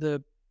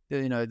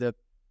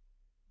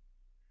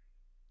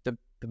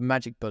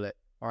magic bullet.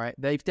 All right,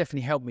 they've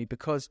definitely helped me,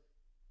 because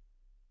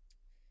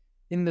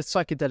in the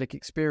psychedelic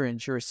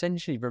experience, you're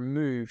essentially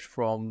removed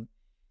from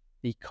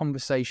the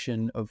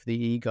conversation of the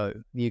ego,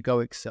 the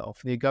egoic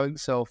self. The egoic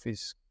self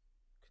is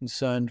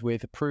concerned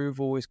with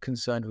approval, is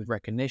concerned with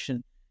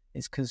recognition,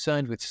 is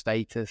concerned with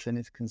status, and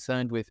is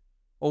concerned with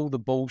all the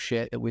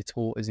bullshit that we're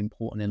taught is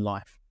important in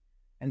life.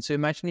 And so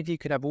imagine if you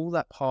could have all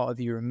that part of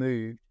you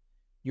removed,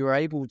 you're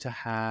able to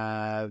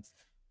have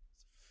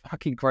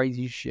fucking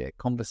crazy shit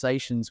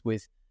conversations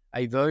with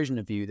a version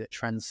of you that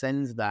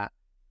transcends that,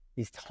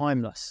 is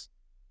timeless.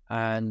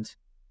 And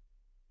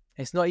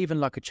it's not even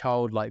like a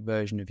childlike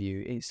version of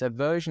you. It's a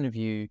version of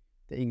you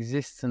that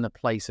exists in a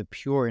place of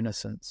pure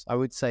innocence. I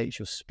would say it's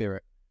your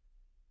spirit.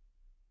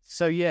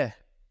 So yeah,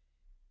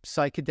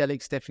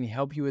 psychedelics definitely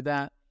help you with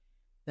that.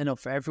 They're not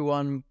for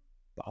everyone,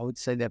 but I would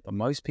say they're for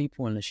most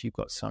people, unless you've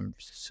got some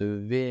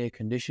severe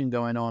condition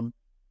going on.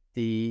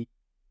 The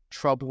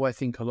trouble I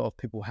think a lot of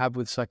people have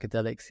with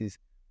psychedelics is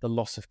the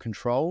loss of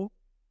control.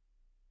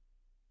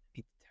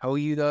 I tell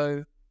you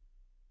though,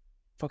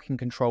 fucking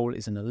control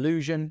is an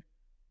illusion.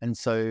 And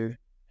so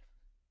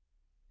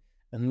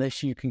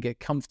unless you can get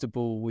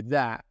comfortable with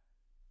that,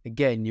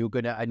 again, you're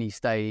going to only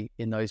stay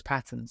in those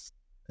patterns,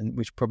 and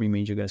which probably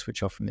means you're going to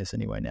switch off from this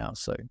anyway now.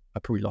 So I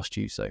probably lost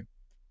you. So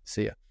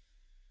see ya.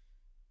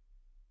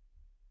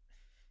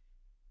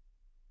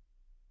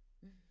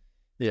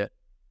 Yeah.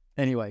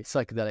 Anyway,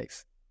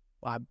 psychedelics.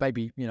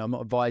 Baby, I'm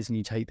not advising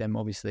you take them,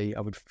 obviously.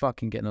 I would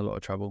fucking get in a lot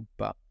of trouble.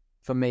 But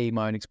for me,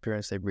 my own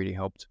experience, they've really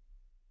helped.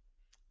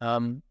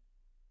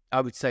 I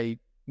would say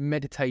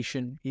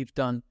meditation, you've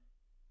done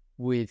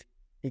with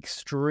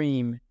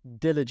extreme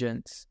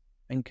diligence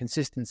and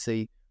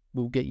consistency,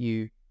 will get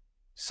you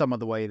some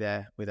other way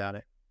there without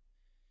it.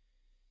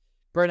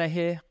 Brené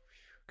here,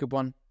 good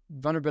one.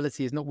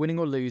 Vulnerability is not winning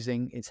or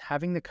losing. It's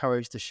having the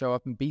courage to show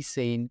up and be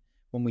seen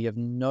when we have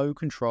no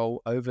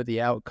control over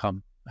the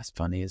outcome. That's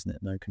funny, isn't it?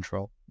 No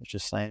control. I was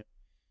just saying.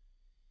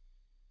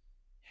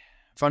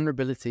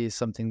 Vulnerability is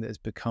something that has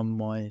become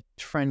my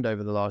trend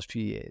over the last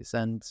few years,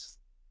 and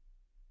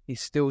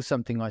it's still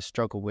something I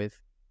struggle with,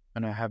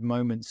 and I have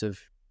moments of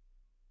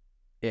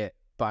it,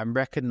 but I'm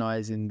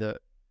recognizing that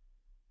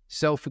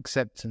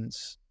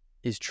self-acceptance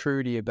is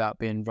truly about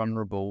being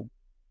vulnerable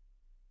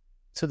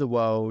to the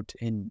world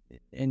in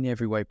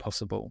every way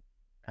possible.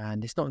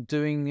 And it's not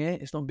doing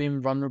it, it's not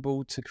being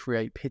vulnerable to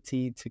create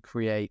pity, to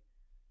create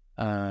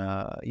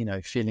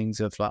feelings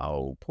of like,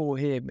 oh, poor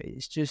him.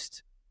 It's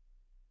just,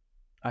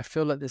 I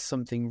feel like there's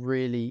something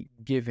really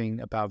giving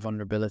about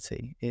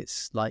vulnerability.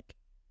 It's like,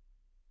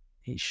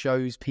 it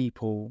shows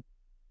people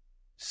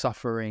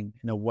suffering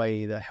in a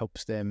way that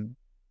helps them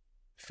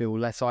feel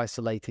less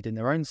isolated in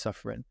their own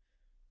suffering.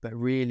 But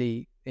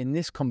really, in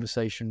this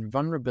conversation,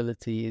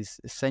 vulnerability is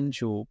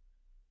essential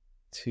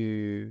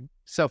to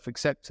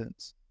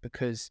self-acceptance,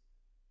 because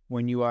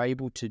when you are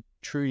able to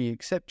truly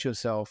accept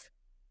yourself,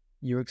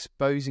 you're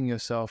exposing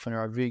yourself and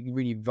are really,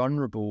 really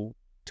vulnerable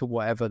to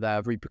whatever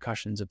the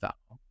repercussions of that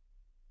are.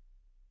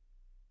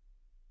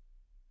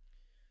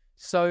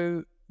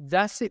 So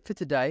that's it for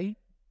today.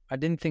 I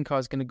didn't think I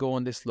was going to go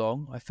on this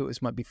long. I thought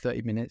this might be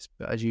 30 minutes,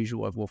 but as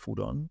usual, I've waffled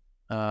on.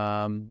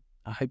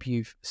 I hope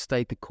you've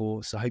stayed the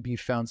course. I hope you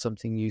found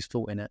something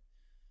useful in it.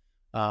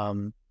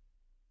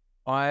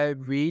 I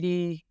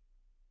really,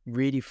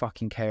 really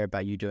fucking care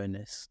about you doing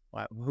this.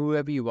 Like,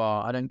 whoever you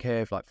are, I don't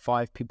care if like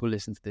 5 people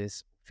listen to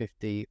this,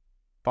 50,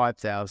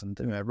 5,000,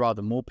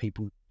 rather more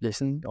people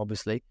listen,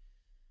 obviously.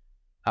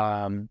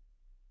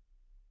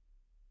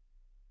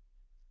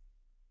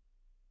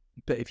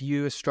 But if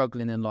you are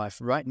struggling in life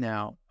right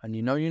now, and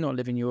you know you're not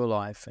living your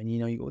life, and you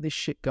know you've got all this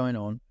shit going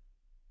on,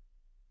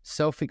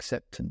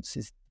 self-acceptance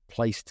is the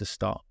place to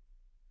start.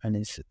 And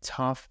it's a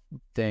tough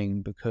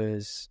thing,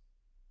 because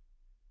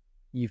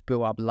you've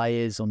built up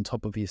layers on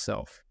top of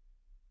yourself,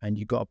 and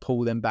you've got to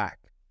pull them back,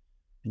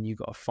 and you've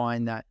got to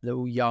find that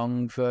little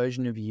young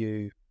version of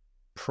you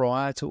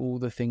prior to all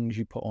the things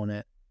you put on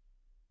it.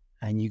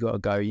 And you got to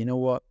go, you know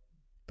what,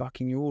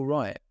 fucking, you're all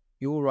right.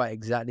 You're all right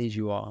exactly as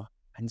you are.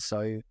 And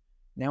so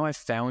now I've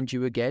found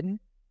you again.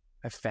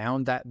 I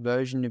found that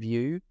version of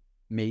you,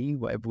 me,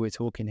 whatever we're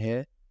talking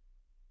here.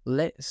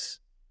 Let's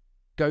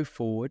go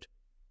forward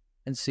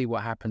and see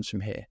what happens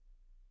from here.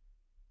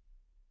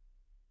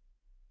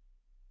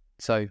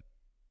 So,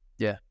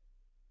 yeah.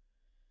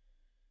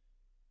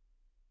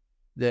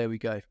 There we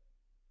go.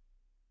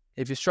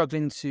 If you're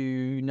struggling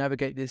to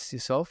navigate this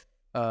yourself,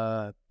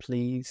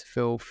 please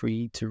feel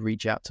free to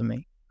reach out to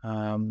me.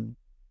 I'm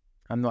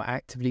not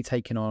actively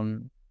taking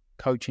on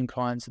coaching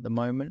clients at the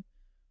moment.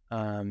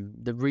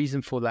 The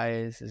reason for that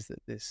is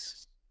that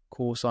this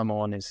course I'm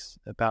on is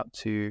about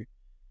to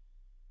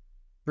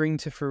bring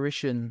to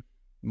fruition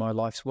my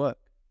life's work.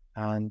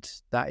 And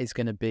that is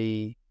going to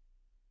be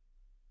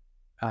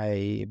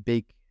a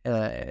big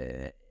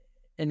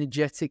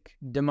energetic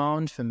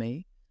demand for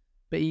me.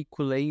 But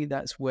equally,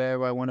 that's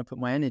where I want to put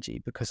my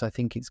energy, because I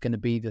think it's going to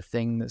be the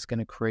thing that's going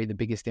to create the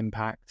biggest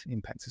impact.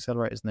 Impact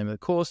Accelerator is the name of the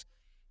course,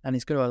 and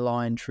it's going to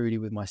align truly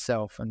with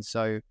myself. And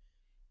so,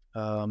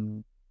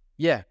 I'm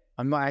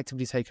not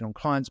actively taking on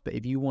clients, but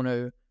if you want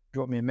to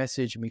drop me a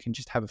message and we can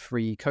just have a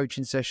free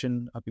coaching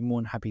session, I'd be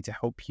more than happy to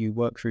help you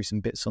work through some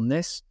bits on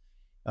this.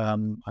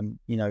 I'm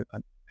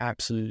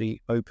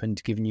absolutely open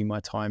to giving you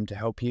my time to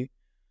help you.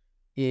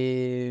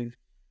 If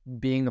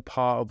being a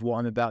part of what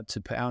I'm about to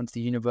put out into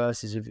the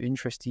universe is of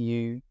interest to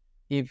you,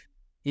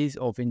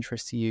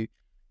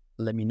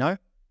 let me know.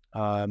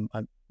 I'm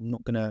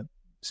not going to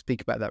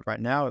speak about that right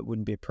now. It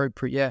wouldn't be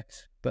appropriate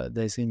yet, but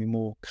there's going to be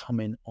more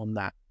coming on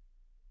that.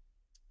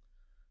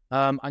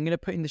 I'm going to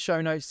put in the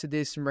show notes to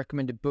this some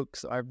recommended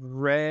books I've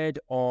read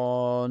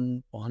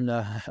on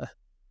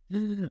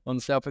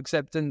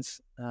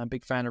self-acceptance.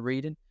 Big fan of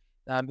reading.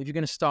 If you're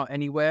going to start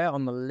anywhere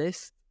on the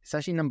list, it's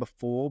actually number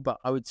 4, but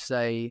I would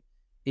say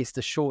it's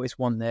the shortest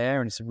one there,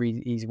 and it's a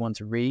really easy one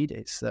to read.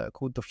 It's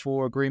called The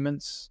 4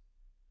 Agreements,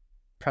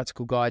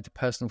 Practical Guide to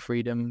Personal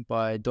Freedom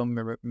by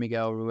Don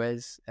Miguel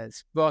Ruiz.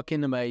 It's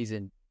fucking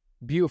amazing.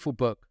 Beautiful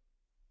book.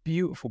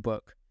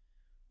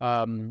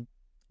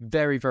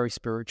 Very, very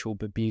spiritual,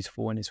 but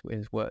beautiful in his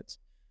words.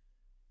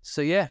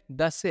 So yeah,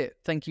 that's it.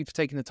 Thank you for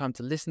taking the time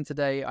to listen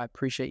today. I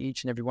appreciate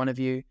each and every one of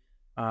you.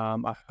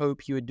 I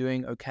hope you are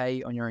doing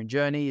okay on your own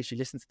journey as you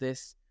listen to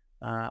this.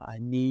 I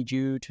need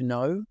you to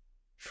know,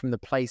 from the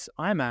place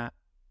I'm at,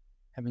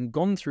 having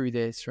gone through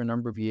this for a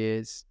number of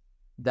years,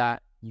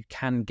 that you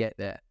can get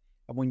there.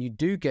 And when you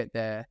do get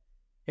there,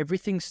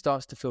 everything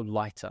starts to feel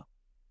lighter.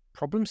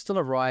 Problems still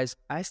arise.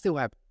 I still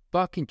have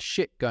fucking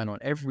shit going on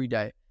every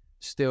day.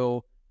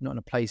 Still not in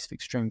a place of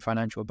extreme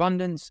financial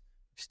abundance.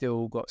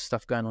 Still got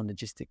stuff going on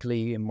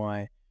logistically in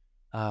my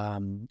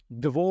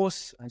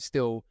divorce. I'm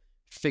still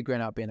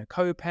figuring out being a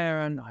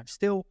co-parent. I'm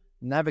still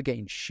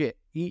navigating shit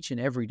each and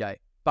every day.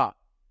 But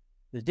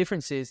the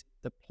difference is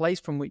the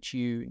place from which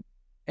you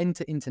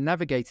enter into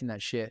navigating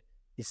that shit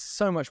is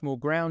so much more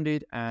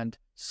grounded and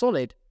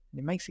solid, and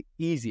it makes it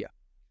easier.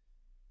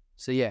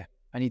 So yeah,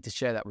 I need to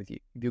share that with you.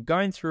 If you're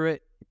going through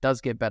it, it does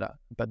get better,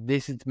 but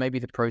this is maybe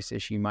the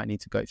process you might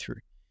need to go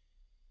through.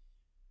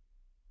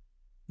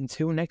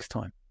 Until next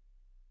time,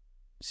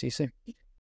 see you soon.